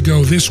 years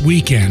ago this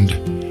weekend,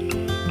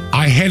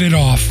 I headed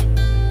off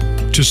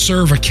to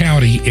serve a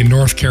county in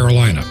North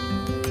Carolina.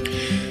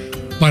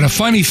 But a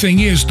funny thing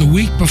is, the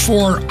week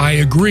before I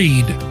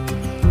agreed,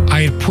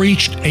 I had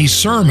preached a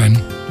sermon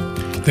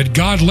that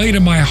God laid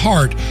in my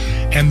heart,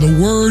 and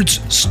the words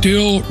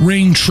still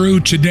ring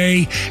true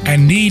today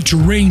and need to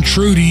ring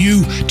true to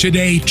you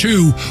today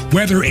too.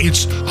 Whether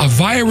it's a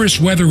virus,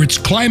 whether it's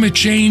climate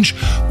change,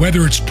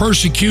 whether it's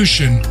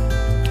persecution,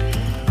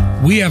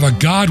 we have a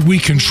God we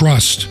can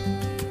trust.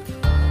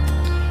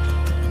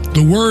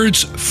 The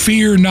words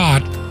 "fear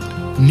not"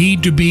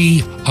 need to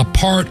be a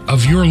part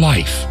of your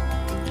life.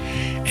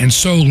 And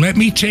so let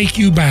me take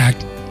you back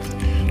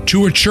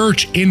to a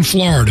church in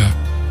Florida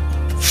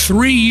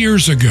 3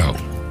 years ago,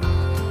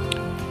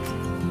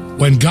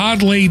 when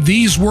God laid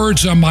these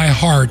words on my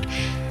heart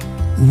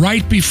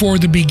right before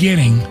the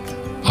beginning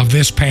of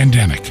this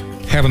pandemic.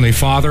 Heavenly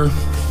Father,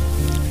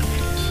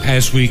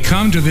 as we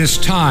come to this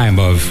time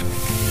of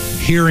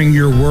hearing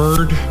your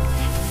word,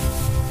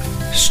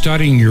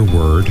 studying your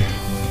word,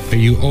 that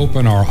you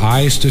open our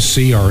eyes to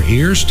see, our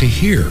ears to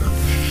hear,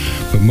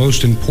 but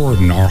most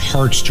important, our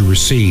hearts to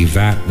receive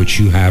that which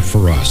you have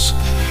for us.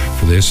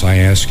 For this I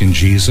ask in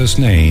Jesus'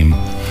 name,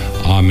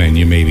 amen.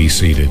 You may be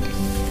seated.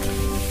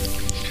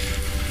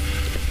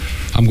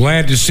 I'm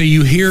glad to see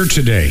you here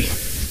today.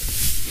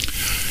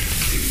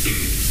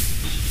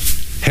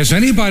 Has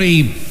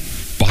anybody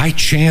by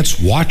chance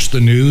watched the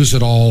news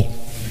at all,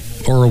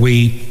 or are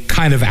we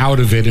kind of out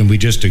of it and we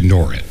just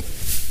ignore it?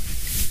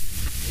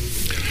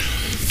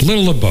 A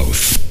little of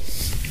both.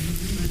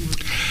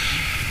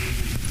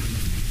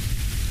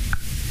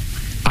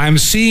 I'm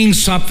seeing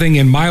something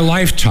in my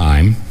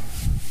lifetime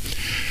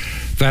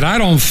that I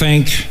don't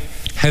think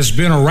has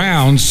been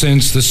around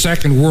since the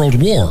Second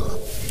World War.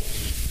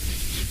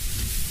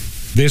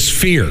 This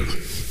fear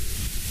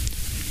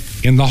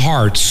in the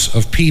hearts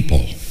of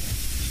people.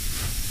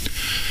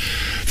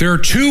 There are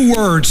two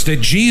words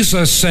that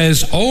Jesus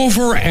says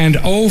over and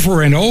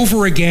over and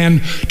over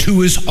again to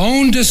his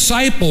own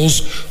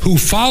disciples who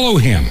follow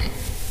him,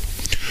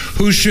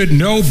 who should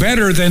know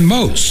better than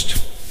most.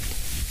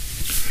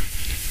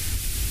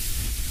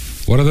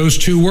 What are those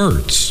two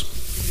words?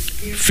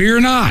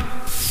 Fear not.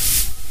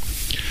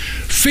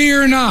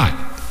 Fear not.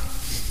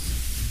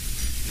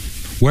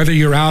 Whether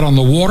you're out on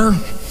the water,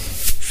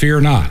 fear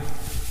not.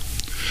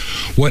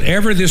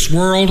 Whatever this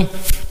world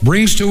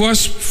brings to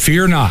us,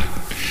 fear not.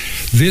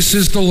 This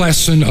is the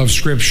lesson of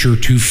Scripture,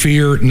 to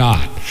fear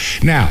not.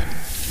 Now,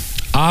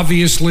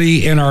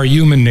 obviously in our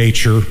human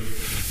nature,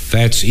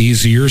 that's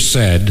easier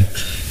said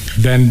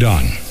than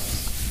done.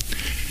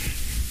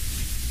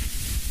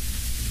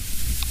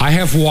 I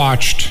have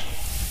watched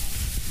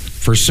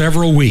for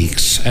several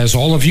weeks, as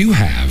all of you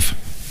have,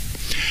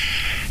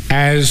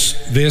 as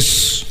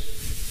this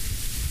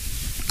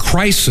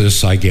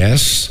crisis, I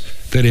guess,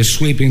 that is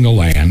sweeping the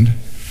land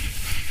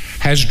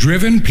has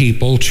driven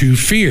people to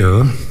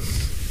fear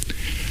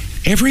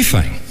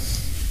everything.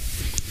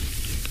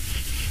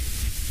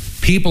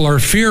 People are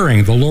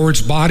fearing the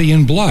Lord's body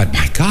and blood.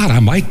 My God, I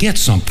might get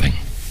something.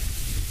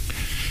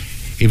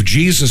 If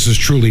Jesus is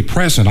truly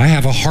present, I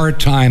have a hard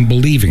time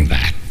believing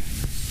that.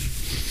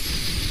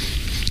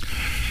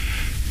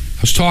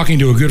 I was talking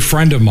to a good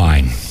friend of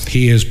mine.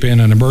 He has been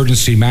an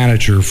emergency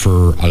manager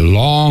for a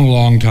long,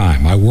 long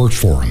time. I worked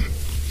for him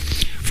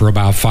for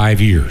about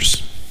 5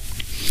 years.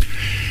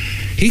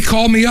 He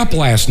called me up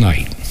last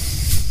night,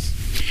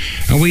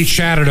 and we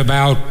chatted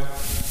about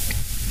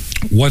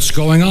what's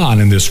going on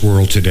in this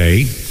world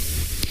today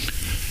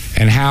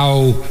and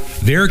how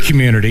their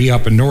community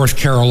up in North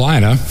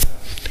Carolina,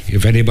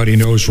 if anybody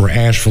knows where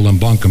Asheville and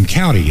Buncombe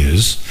County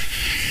is,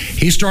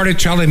 he started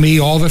telling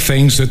me all the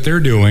things that they're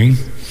doing.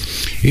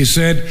 He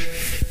said,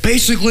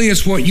 basically,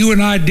 it's what you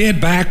and I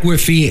did back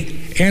with the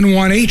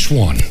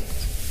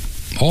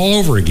N1H1 all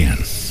over again.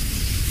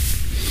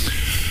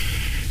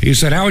 He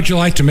said, how would you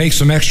like to make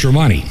some extra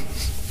money?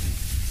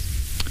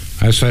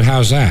 I said,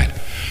 how's that?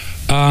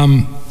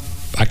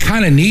 I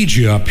kind of need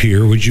you up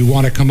here. Would you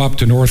want to come up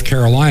to North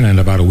Carolina in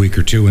about a week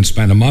or two and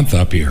spend a month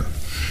up here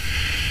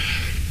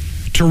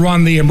to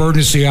run the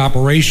Emergency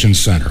Operations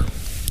Center?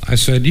 I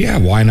said, yeah,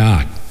 why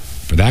not?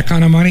 For that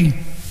kind of money,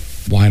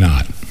 why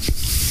not?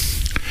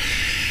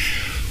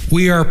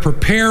 We are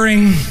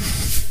preparing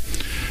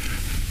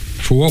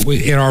for what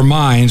we, in our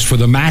minds, for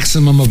the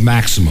maximum of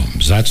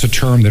maximums. That's a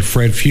term that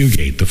Fred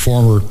Fugate, the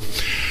former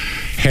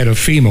head of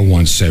FEMA,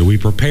 once said. We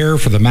prepare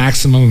for the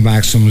maximum of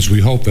maximums.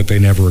 We hope that they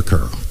never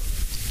occur.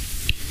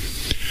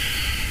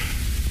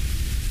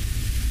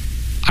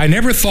 I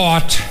never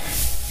thought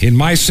in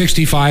my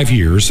 65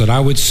 years that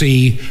I would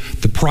see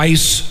the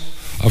price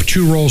of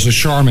 2 rolls of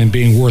Charmin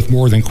being worth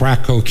more than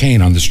crack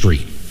cocaine on the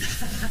street.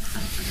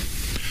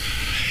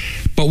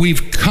 But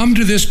we've come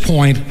to this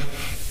point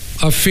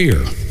of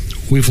fear.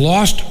 We've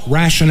lost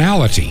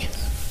rationality,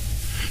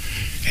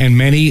 and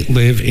many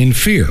live in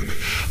fear.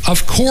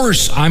 Of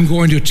course, I'm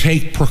going to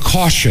take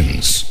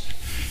precautions.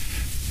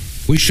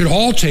 We should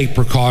all take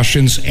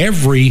precautions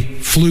every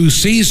flu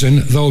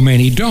season, though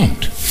many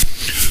don't,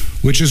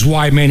 which is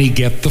why many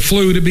get the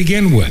flu to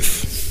begin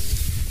with.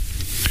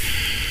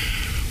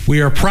 We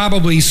are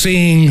probably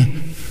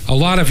seeing a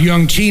lot of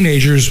young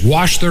teenagers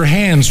wash their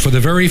hands for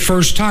the very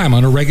first time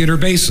on a regular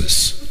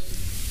basis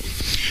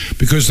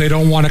because they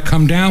don't want to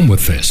come down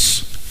with this.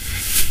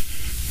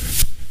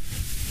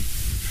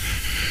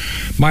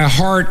 My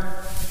heart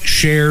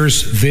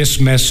shares this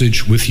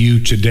message with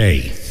you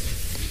today.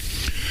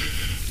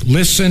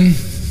 Listen,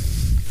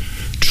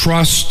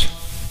 trust,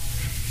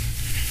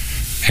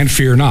 and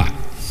fear not.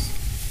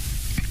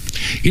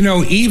 You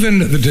know, even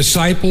the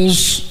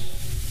disciples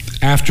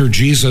after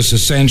Jesus'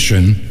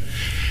 ascension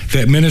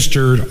that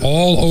ministered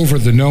all over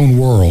the known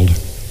world,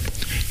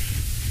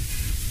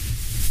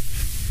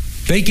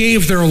 they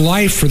gave their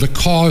life for the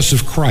cause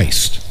of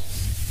Christ,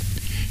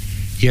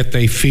 yet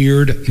they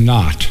feared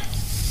not.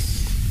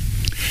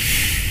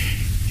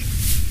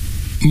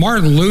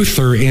 Martin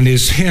Luther, in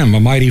his hymn, A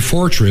Mighty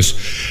Fortress,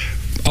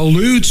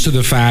 alludes to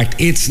the fact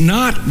it's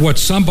not what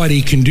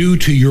somebody can do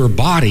to your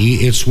body,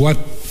 it's what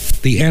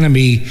the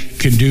enemy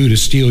can do to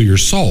steal your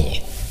soul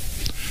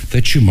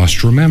that you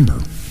must remember.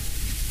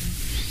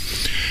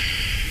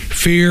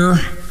 Fear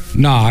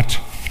not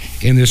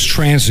in this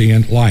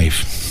transient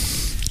life.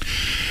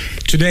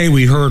 Today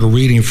we heard a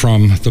reading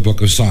from the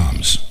book of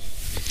Psalms,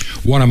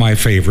 one of my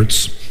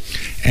favorites,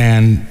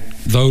 and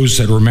those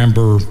that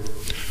remember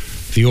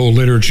the old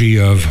liturgy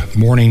of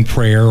morning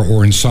prayer,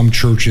 or in some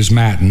churches,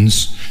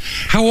 matins.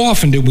 How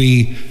often do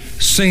we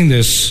sing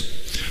this?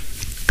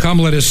 Come,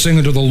 let us sing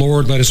unto the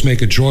Lord, let us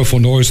make a joyful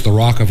noise to the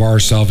rock of our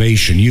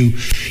salvation. You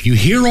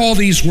hear all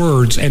these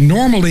words, and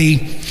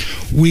normally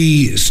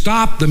we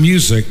stop the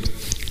music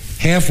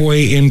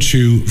halfway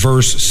into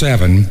verse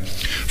 7.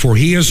 For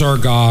he is our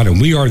God, and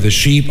we are the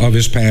sheep of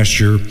his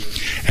pasture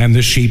and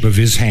the sheep of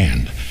his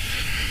hand.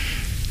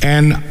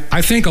 And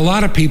I think a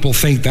lot of people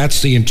think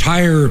that's the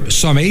entire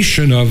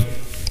summation of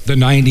the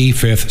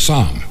 95th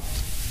Psalm.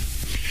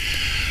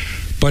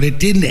 But it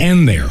didn't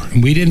end there,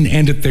 and we didn't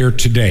end it there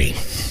today.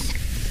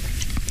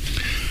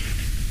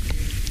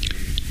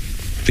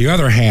 The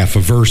other half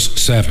of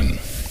verse 7.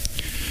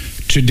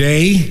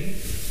 Today,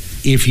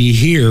 if ye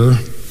hear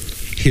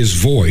his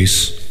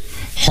voice,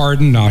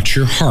 harden not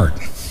your heart,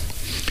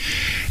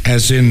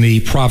 as in the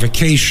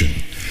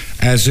provocation,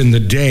 as in the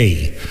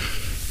day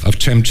of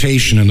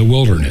temptation in the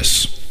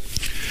wilderness.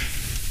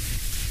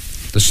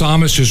 The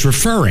psalmist is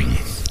referring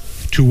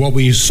to what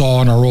we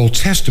saw in our Old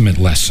Testament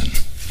lesson.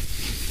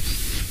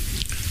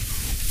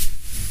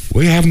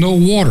 We have no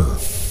water.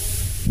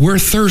 We're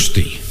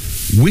thirsty.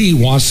 We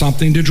want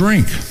something to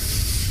drink.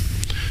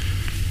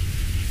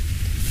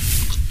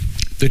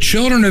 The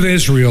children of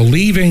Israel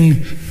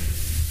leaving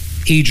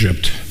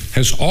Egypt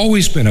has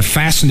always been a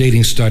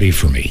fascinating study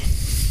for me.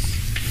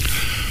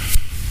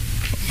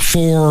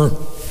 For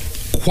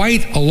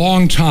quite a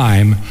long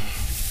time,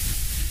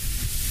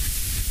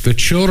 the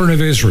children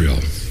of Israel,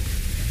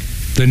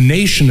 the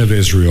nation of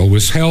Israel,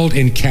 was held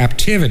in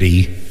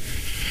captivity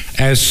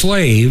as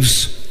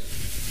slaves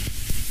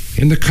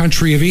in the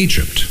country of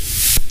Egypt.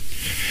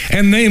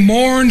 And they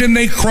mourned and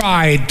they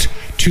cried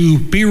to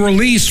be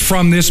released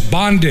from this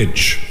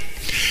bondage.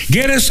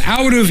 Get us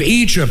out of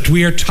Egypt.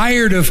 We are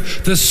tired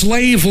of the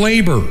slave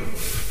labor.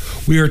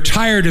 We are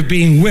tired of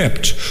being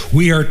whipped.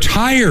 We are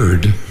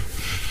tired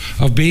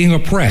of being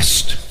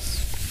oppressed.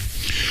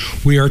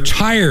 We are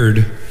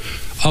tired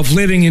of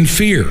living in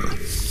fear.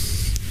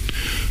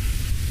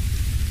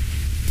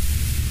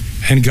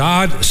 And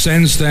God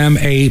sends them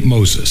a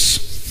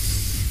Moses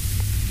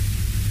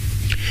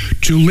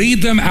to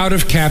lead them out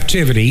of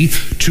captivity,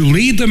 to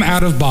lead them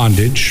out of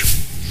bondage.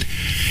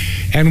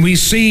 And we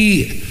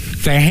see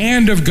the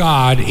hand of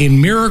God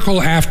in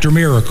miracle after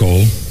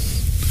miracle,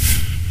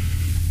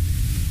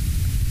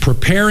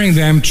 preparing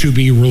them to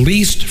be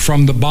released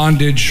from the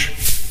bondage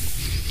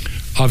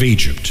of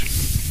Egypt.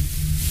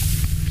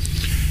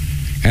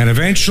 And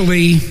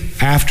eventually,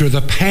 after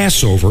the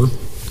Passover,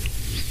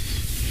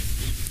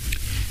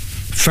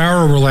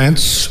 Pharaoh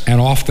relents, and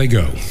off they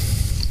go,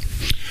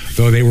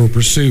 though they were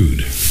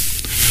pursued.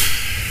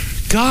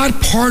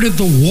 God parted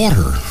the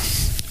water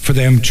for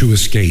them to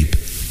escape,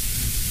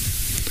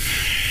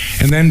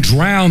 and then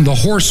drowned the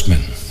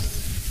horsemen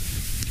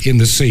in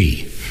the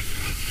sea.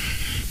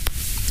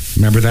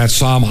 Remember that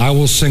psalm, I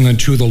will sing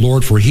unto the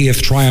Lord, for he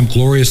hath triumphed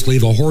gloriously,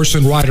 the horse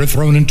and rider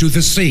thrown into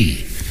the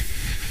sea.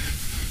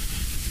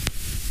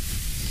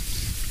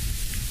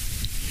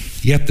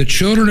 Yet the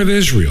children of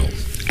Israel,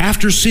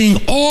 after seeing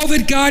all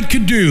that God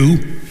could do,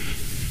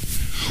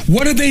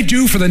 what did they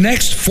do for the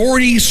next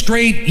 40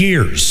 straight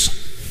years?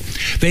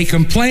 They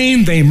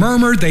complained, they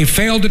murmured, they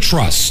failed to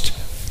trust.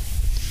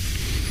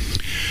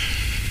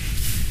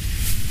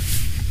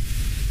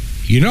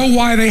 You know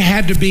why they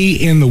had to be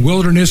in the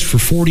wilderness for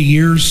 40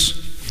 years?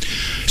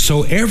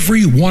 So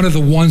every one of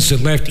the ones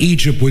that left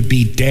Egypt would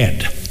be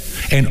dead,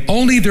 and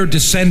only their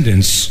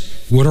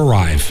descendants would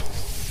arrive.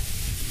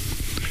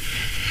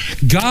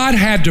 God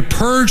had to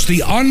purge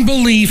the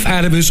unbelief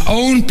out of his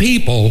own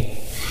people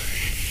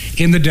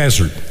in the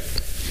desert.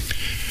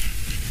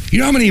 You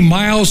know how many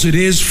miles it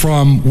is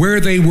from where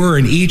they were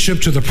in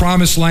Egypt to the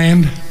Promised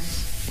Land?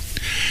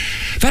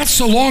 That's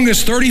the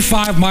longest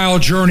 35-mile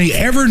journey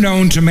ever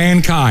known to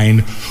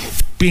mankind,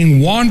 being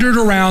wandered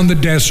around the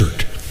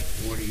desert.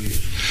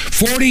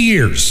 40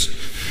 years.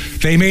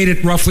 They made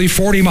it roughly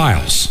 40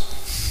 miles.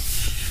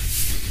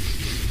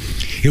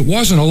 It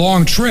wasn't a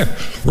long trip.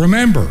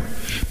 Remember,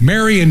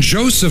 Mary and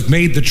Joseph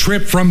made the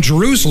trip from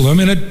Jerusalem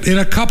in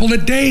a couple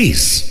of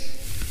days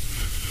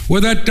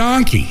with a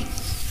donkey.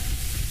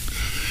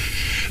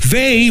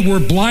 They were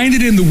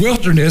blinded in the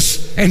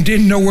wilderness and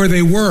didn't know where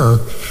they were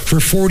for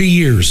 40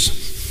 years.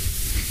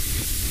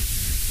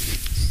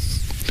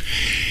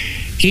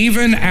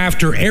 Even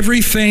after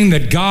everything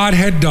that God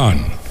had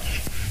done,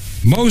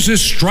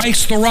 Moses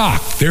strikes the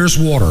rock. There's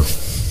water.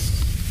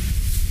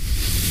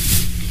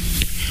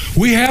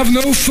 We have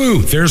no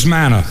food. There's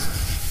manna.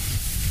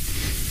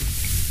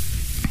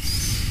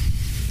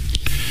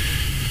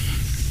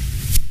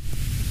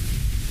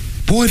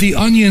 Boy, the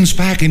onions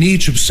back in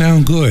Egypt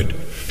sound good.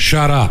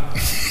 Shut up.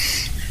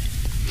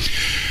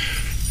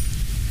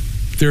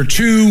 There are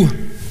two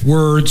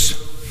words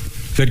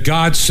that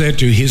God said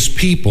to his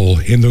people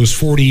in those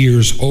 40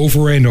 years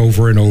over and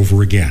over and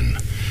over again.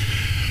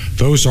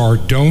 Those are,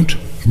 don't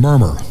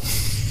murmur.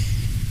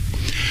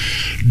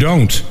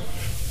 Don't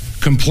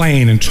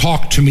complain and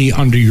talk to me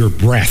under your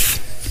breath.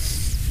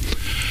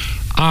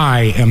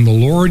 I am the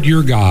Lord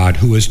your God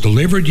who has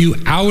delivered you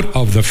out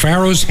of the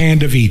Pharaoh's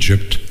hand of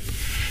Egypt.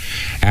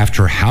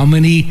 After how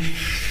many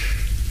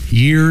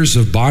years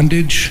of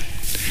bondage?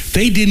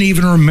 They didn't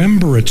even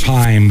remember a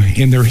time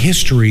in their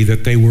history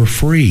that they were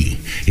free.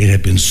 It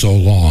had been so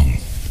long.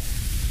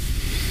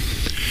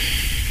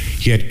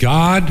 Yet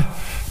God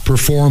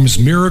performs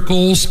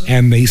miracles,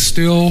 and they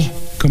still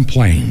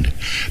complained.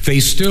 They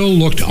still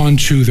looked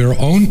unto their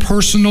own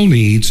personal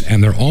needs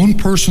and their own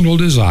personal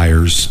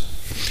desires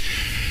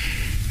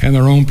and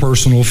their own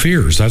personal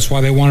fears. That's why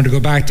they wanted to go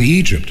back to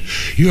Egypt.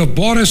 You have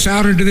brought us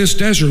out into this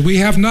desert. We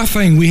have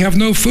nothing. We have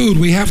no food.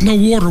 We have no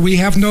water. We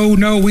have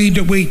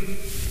we.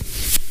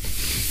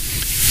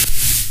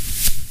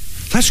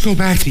 Let's go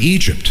back to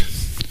Egypt.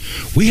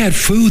 We had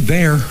food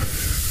there.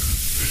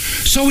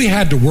 So we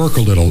had to work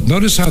a little.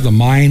 Notice how the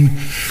mind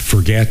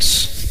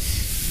forgets.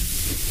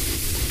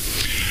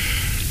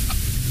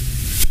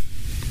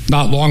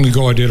 Not long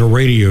ago, I did a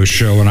radio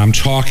show, and I'm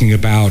talking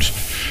about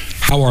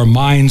how our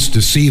minds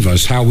deceive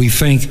us, how we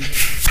think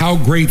how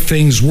great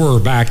things were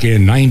back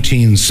in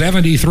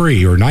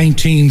 1973 or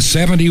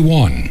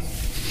 1971.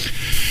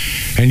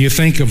 And you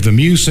think of the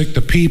music,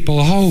 the people,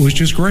 oh, it was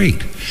just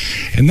great.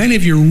 And then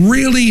if you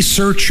really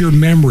search your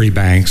memory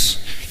banks,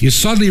 you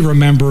suddenly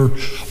remember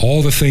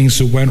all the things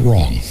that went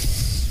wrong,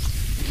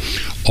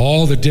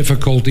 all the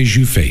difficulties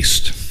you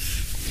faced,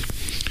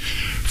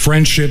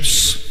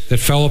 friendships that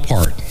fell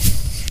apart.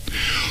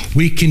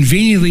 We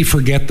conveniently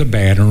forget the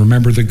bad and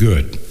remember the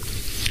good.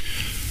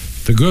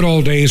 The good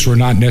old days were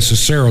not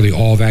necessarily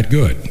all that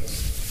good.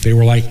 They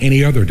were like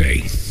any other day,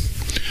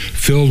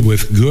 filled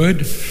with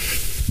good,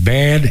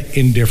 bad,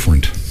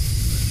 indifferent.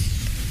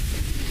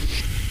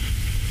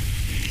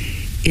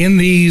 In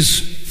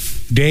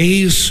these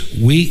days,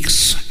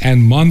 weeks,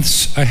 and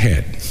months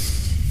ahead,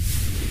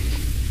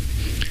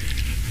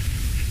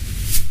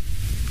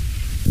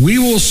 we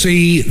will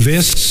see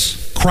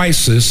this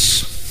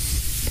crisis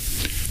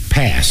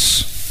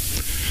pass.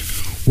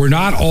 We're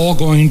not all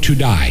going to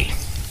die.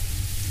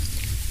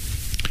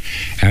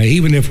 And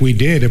even if we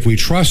did, if we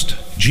trust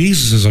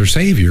Jesus as our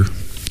Savior,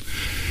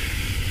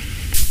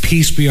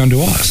 peace be unto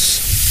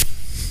us,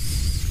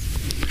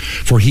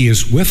 for he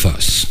is with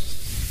us.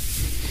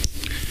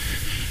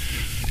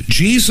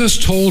 Jesus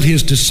told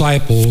his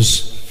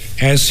disciples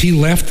as he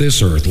left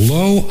this earth,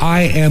 "Lo,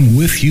 I am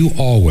with you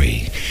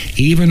always,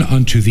 even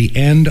unto the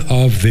end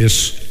of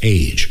this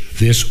age,"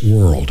 this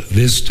world,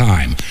 this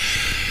time,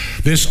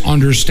 this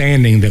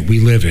understanding that we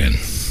live in.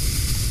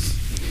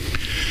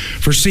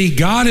 For see,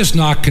 God is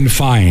not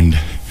confined.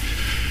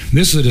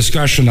 This is a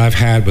discussion I've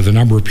had with a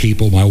number of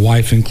people, my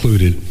wife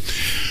included.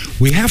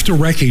 We have to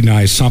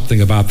recognize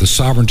something about the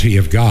sovereignty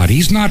of God.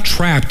 He's not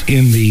trapped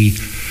in the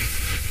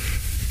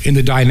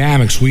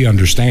dynamics we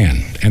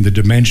understand and the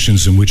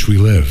dimensions in which we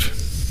live.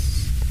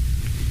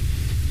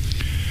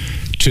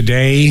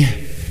 Today,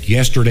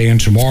 yesterday, and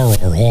tomorrow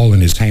are all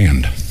in his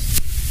hand,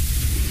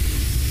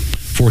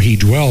 for he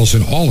dwells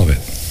in all of it.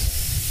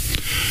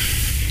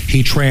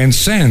 He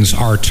transcends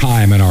our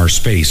time and our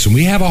space, and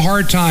we have a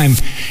hard time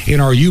in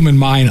our human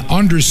mind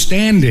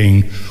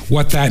understanding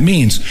what that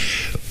means.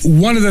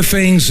 One of the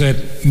things that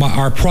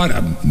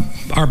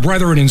our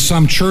brethren in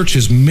some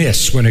churches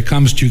miss when it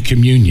comes to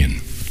communion,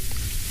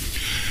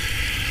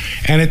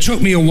 and it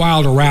took me a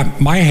while to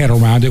wrap my head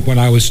around it when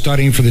I was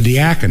studying for the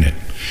diaconate.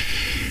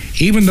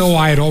 Even though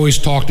I had always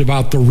talked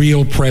about the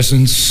real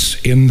presence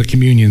in the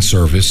communion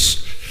service,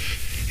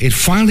 it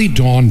finally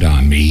dawned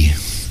on me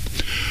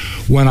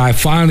when I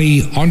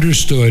finally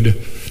understood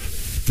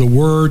the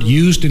word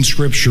used in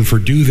Scripture for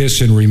 "do this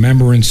in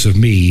remembrance of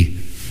me,"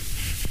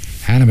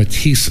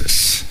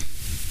 anamnesis,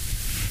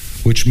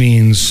 which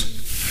means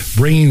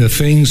bringing the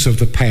things of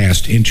the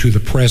past into the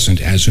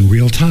present as in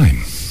real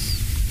time.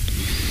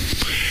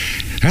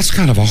 That's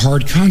kind of a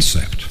hard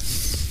concept.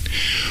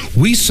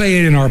 We say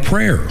it in our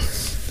prayer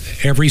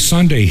every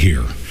Sunday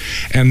here,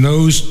 and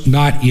those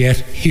not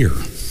yet here.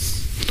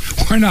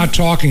 We're not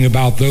talking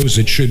about those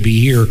that should be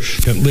here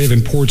that live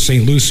in Port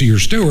St. Lucie or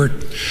Stewart.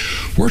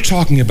 We're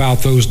talking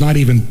about those not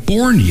even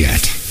born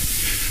yet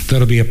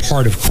that'll be a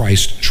part of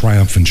Christ's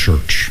triumphant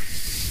church.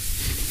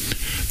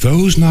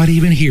 Those not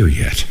even here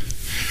yet.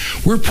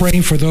 We're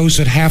praying for those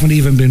that haven't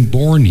even been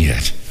born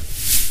yet.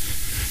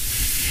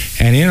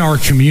 And in our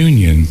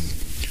communion,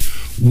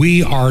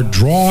 we are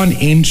drawn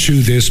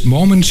into this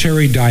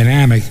momentary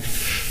dynamic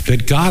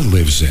that God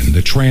lives in,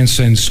 that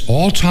transcends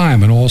all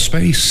time and all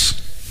space.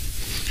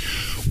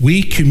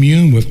 We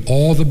commune with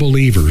all the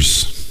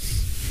believers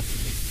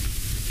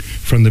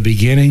from the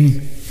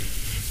beginning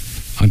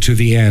unto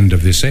the end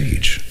of this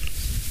age,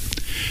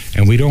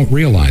 and we don't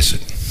realize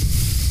it.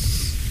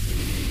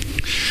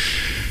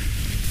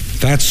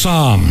 That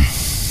psalm,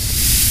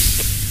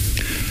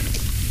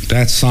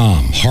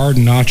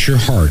 harden not your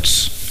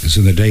hearts, as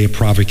in the day of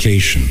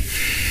provocation,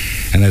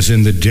 and as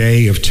in the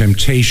day of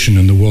temptation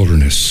in the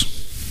wilderness.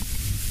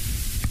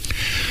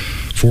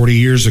 40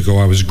 years ago,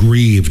 I was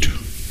grieved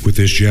with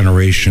this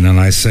generation, and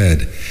I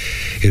said,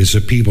 it is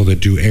a people that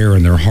do err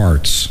in their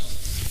hearts.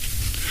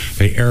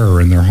 They err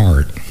in their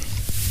heart.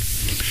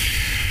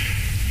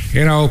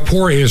 You know,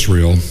 poor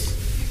Israel,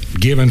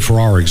 given for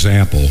our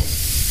example,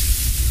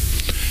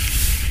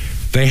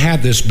 they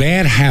had this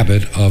bad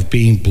habit of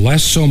being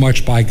blessed so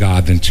much by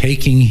God than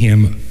taking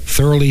him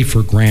thoroughly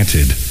for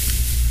granted,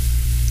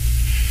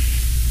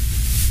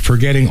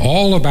 forgetting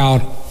all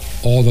about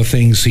all the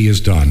things he has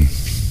done.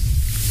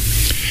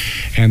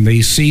 And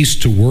they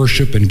ceased to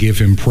worship and give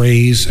him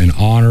praise and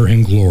honor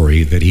and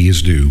glory that he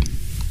is due.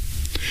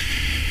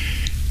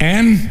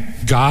 And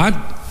God,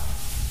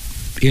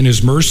 in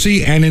his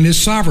mercy and in his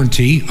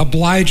sovereignty,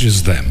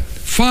 obliges them.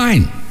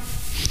 Fine.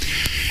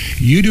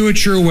 You do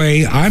it your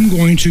way. I'm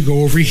going to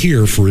go over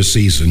here for a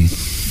season.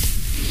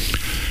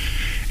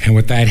 And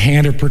with that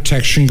hand of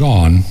protection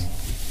gone,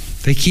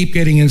 they keep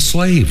getting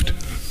enslaved.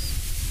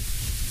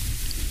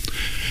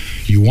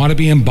 You want to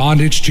be in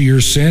bondage to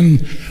your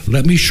sin?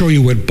 Let me show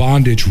you what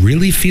bondage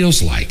really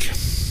feels like.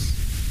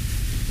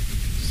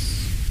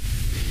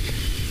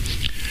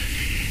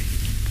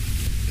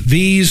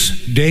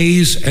 These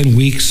days and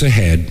weeks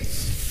ahead,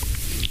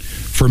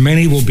 for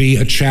many, will be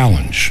a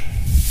challenge.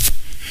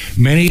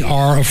 Many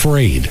are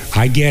afraid.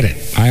 I get it.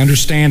 I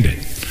understand it.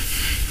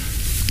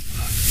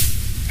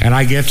 And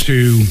I get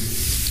to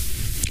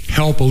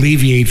help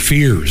alleviate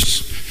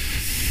fears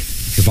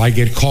if I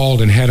get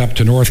called and head up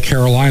to North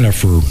Carolina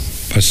for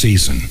a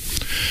season,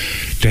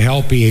 to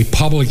help be a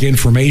public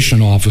information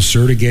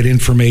officer to get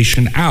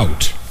information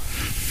out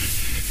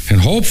and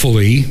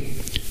hopefully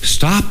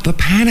stop the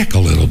panic a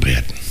little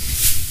bit.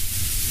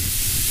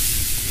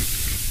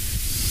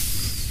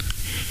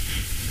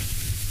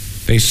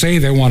 They say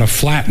they want to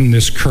flatten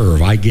this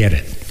curve. I get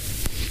it.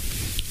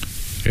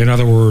 In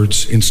other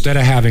words, instead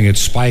of having it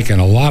spike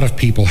and a lot of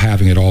people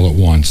having it all at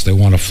once, they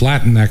want to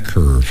flatten that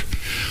curve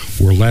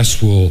where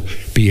less will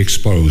be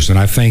exposed. And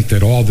I think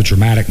that all the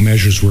dramatic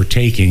measures we're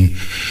taking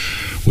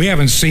We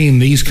haven't seen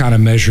these kind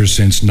of measures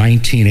since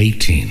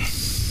 1918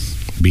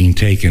 being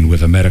taken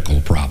with a medical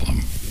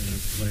problem.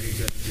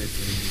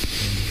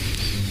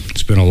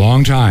 It's been a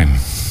long time.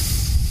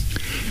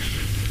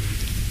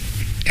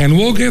 And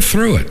we'll get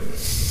through it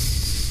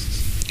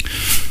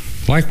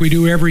like we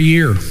do every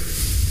year.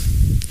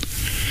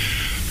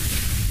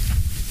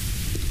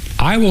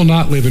 I will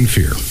not live in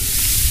fear.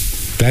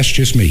 That's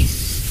just me.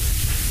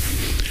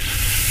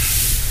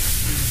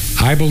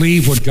 I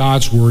believe what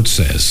God's word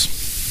says.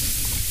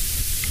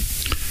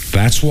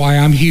 That's why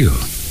I'm here.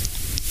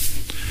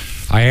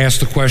 I asked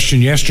the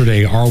question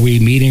yesterday, are we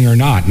meeting or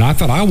not? Not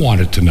that I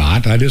wanted to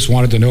not. I just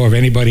wanted to know if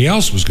anybody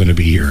else was going to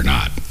be here or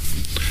not.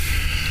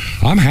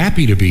 I'm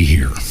happy to be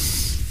here.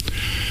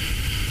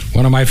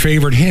 One of my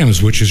favorite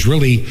hymns, which is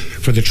really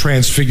for the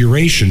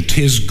Transfiguration,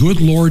 "'Tis good,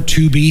 Lord,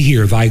 to be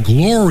here. Thy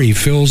glory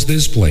fills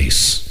this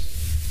place."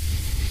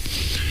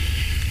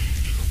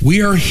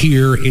 We are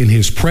here in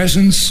his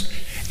presence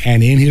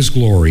and in his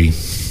glory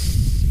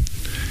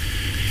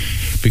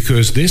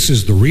because this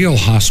is the real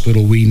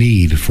hospital we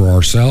need for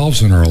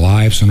ourselves and our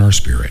lives and our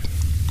spirit,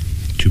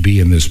 to be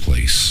in this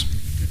place.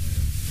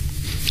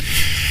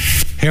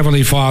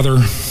 Heavenly Father,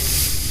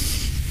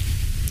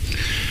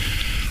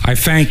 I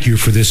thank you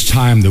for this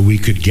time that we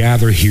could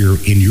gather here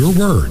in your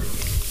word,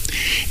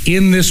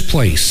 in this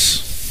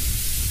place.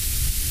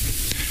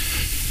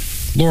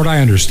 Lord, I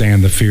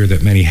understand the fear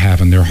that many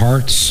have in their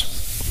hearts.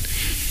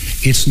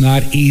 It's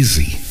not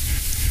easy,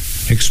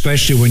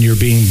 especially when you're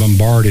being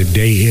bombarded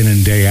day in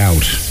and day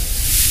out.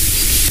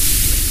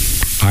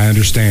 I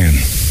understand.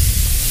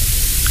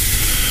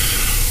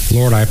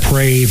 Lord, I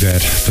pray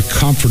that the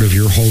comfort of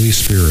your Holy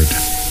Spirit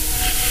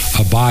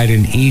abide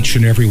in each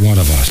and every one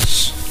of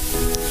us.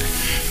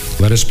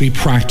 Let us be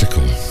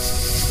practical.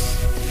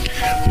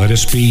 Let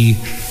us be,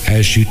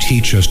 as you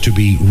teach us, to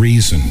be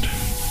reasoned,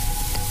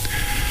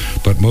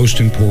 but most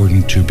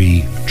important, to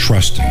be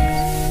trusting.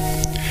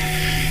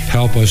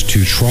 Help us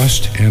to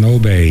trust and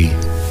obey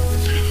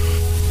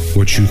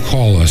what you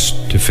call us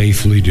to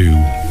faithfully do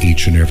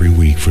each and every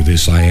week. For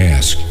this I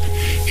ask,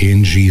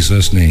 in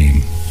Jesus'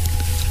 name,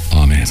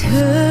 amen.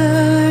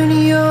 Turn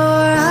your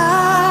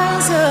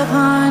eyes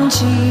upon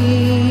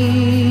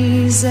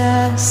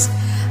Jesus.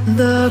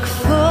 Look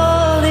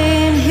full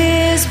in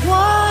his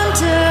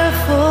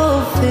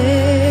wonderful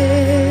face,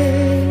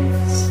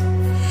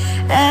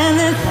 and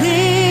the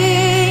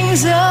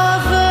things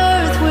of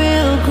earth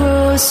will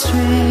grow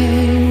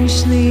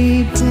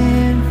strangely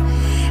dim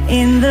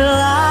in the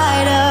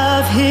light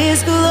of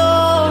his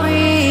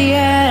glory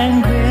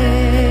and grace.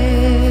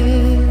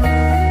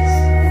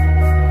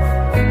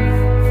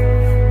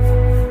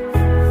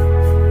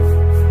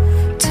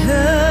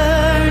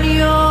 Turn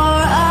your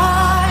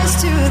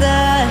eyes to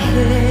the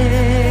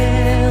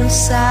hills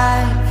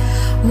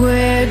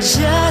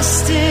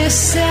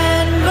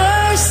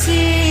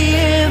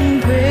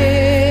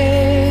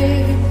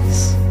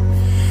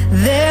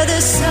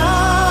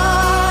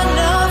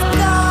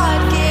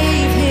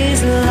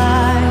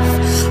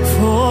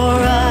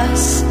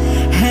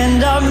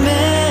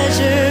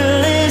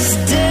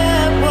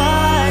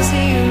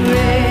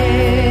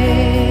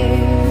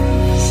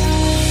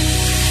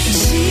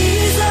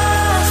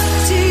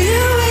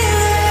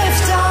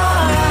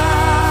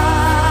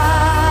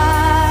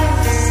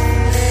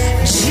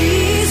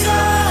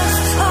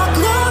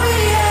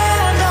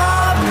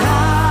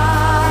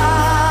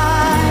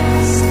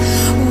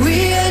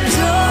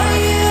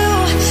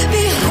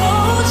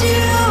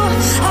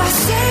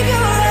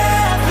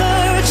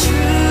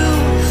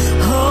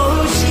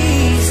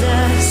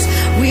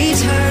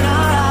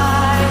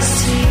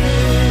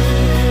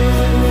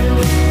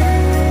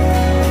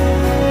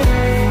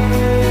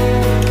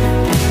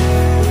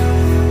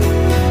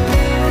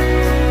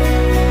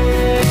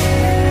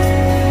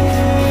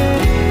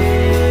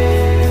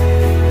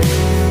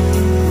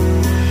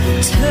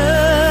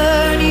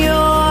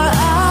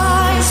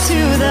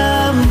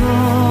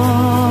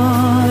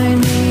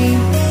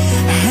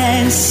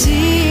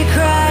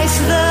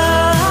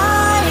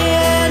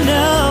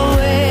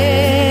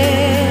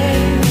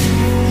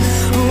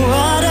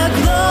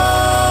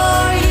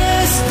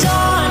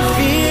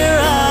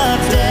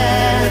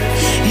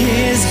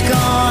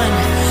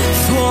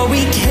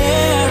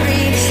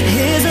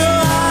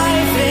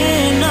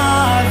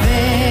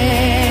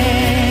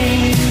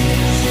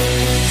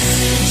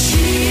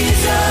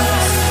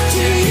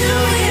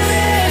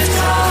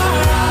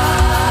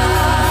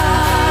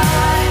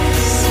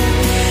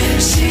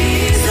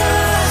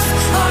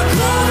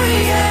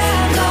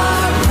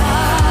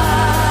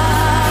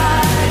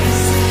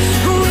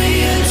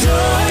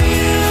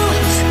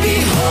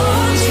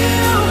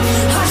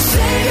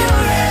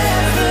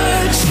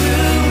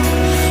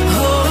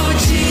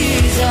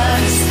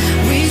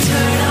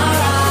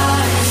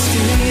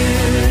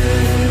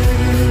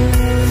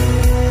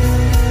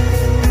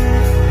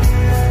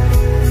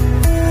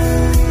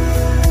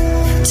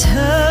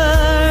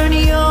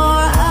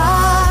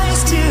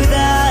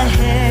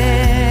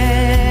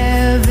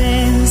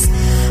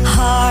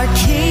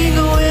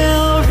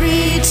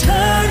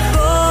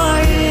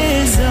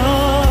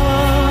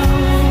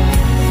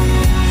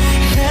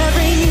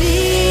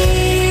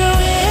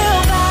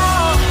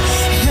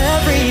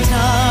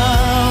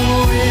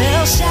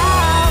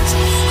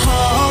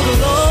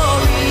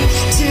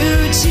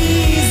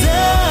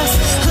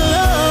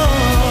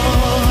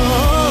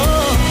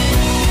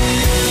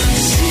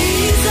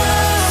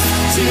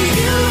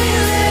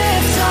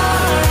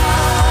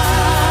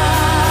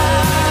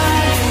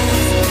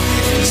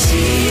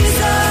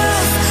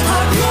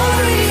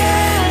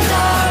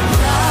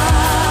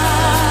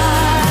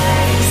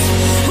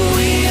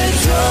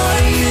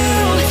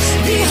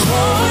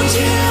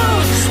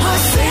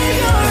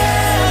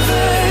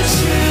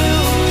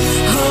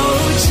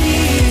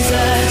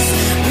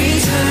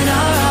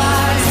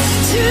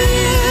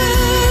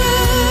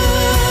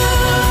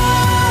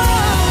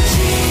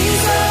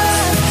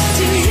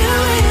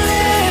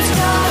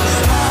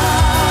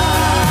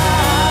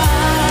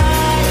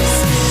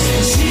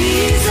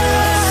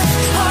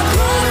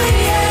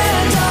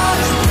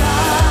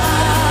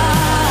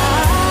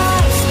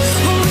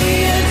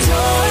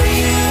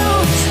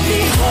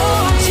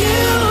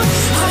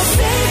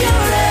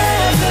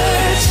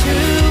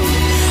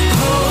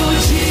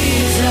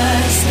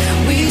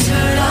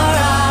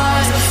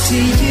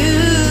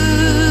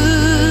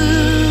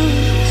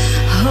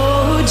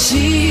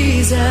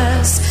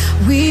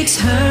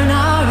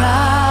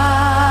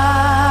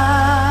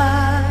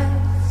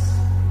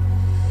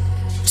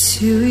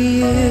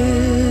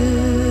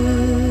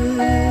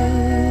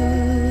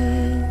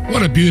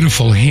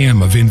beautiful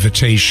hymn of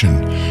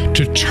invitation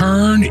to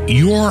turn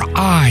your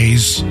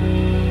eyes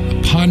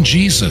upon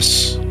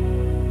Jesus.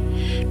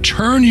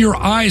 Turn your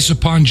eyes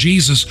upon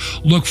Jesus.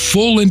 Look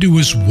full into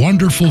his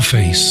wonderful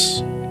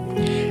face,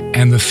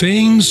 and the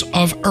things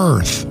of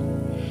earth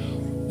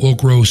will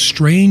grow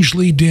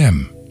strangely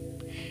dim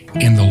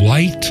in the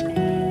light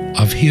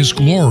of his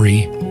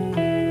glory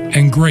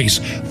and grace.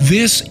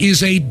 This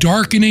is a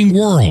darkening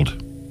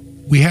world.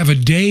 We have a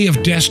day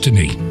of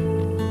destiny,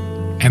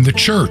 and the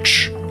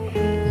church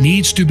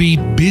needs to be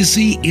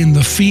busy in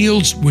the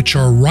fields which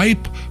are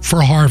ripe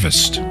for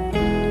harvest.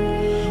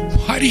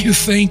 Why do you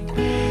think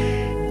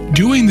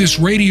doing this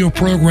radio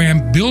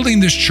program, building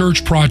this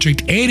church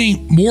project,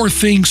 adding more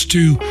things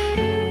to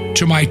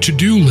my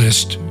to-do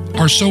list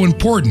are so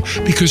important?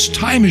 Because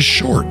time is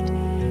short.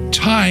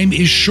 Time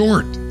is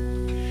short.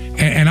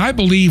 And I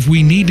believe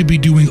we need to be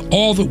doing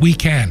all that we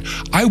can.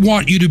 I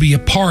want you to be a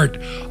part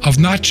of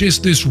not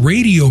just this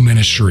radio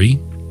ministry,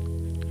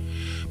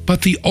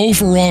 but the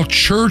overall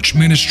church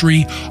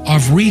ministry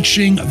of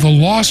reaching the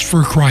lost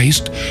for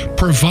Christ,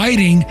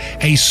 providing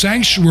a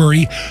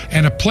sanctuary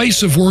and a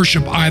place of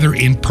worship either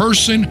in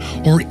person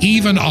or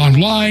even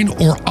online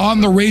or on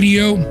the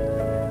radio.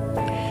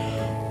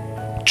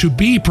 To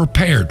be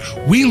prepared.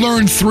 We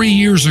learned 3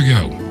 years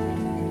ago.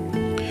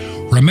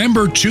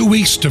 Remember, 2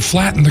 weeks to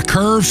flatten the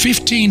curve,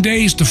 15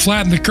 days to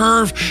flatten the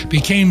curve,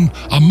 became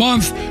a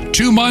month,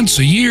 2 months,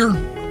 a year.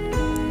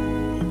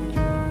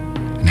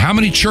 And how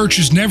many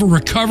churches never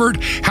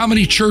recovered? How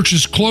many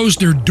churches closed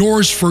their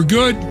doors for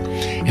good?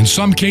 In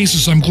some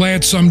cases, I'm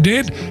glad some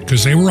did,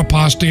 because they were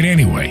apostate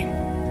anyway.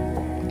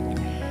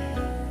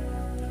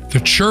 The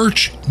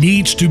church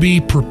needs to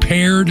be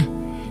prepared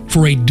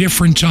for a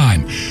different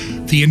time.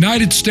 The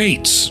United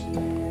States,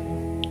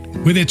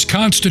 with its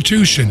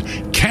Constitution,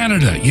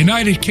 Canada,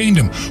 United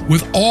Kingdom,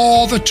 with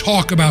all the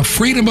talk about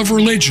freedom of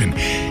religion,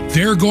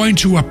 they're going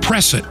to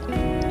oppress it.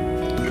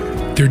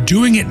 They're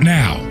doing it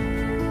now.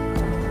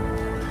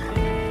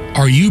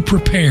 Are you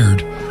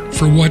prepared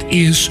for what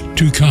is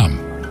to come?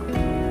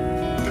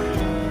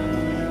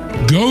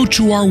 Go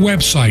to our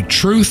website,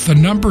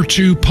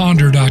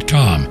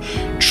 truth2ponder.com.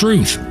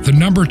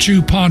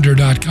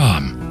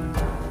 Truth2ponder.com.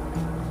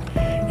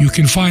 You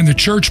can find the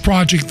church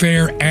project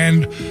there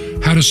and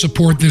how to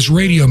support this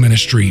radio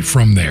ministry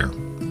from there.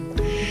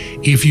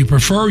 If you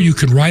prefer, you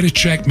can write a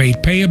check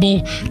made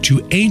payable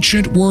to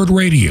Ancient Word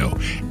Radio.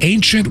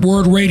 Ancient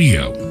Word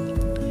Radio.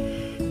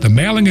 The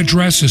mailing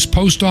address is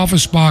Post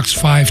Office Box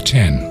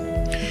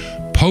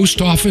 510.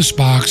 Post Office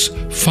Box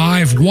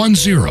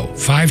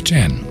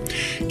 510,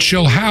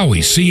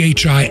 Chilhowie,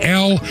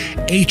 Chilhowie,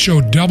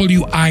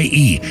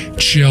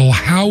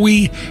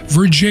 Chilhowie,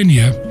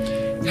 Virginia,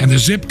 and the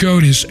zip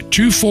code is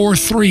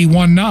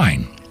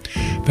 24319.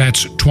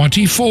 That's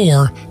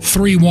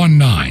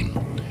 24319.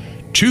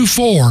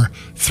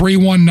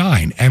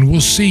 24319. And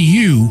we'll see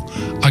you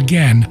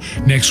again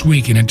next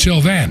week. And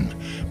until then,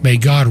 may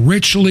God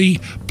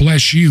richly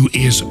bless you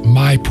is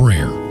my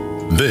prayer.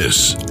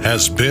 This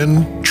has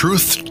been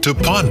Truth to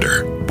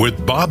Ponder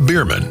with Bob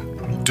Bierman.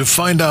 To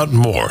find out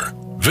more,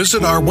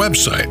 visit our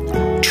website,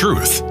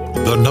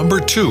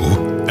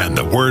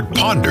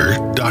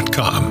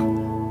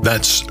 truth2ponder.com.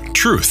 That's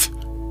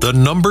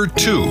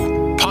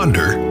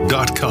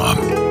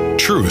truth2ponder.com.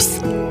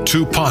 Truth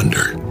to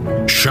Ponder,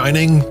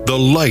 shining the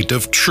light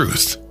of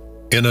truth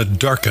in a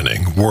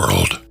darkening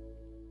world.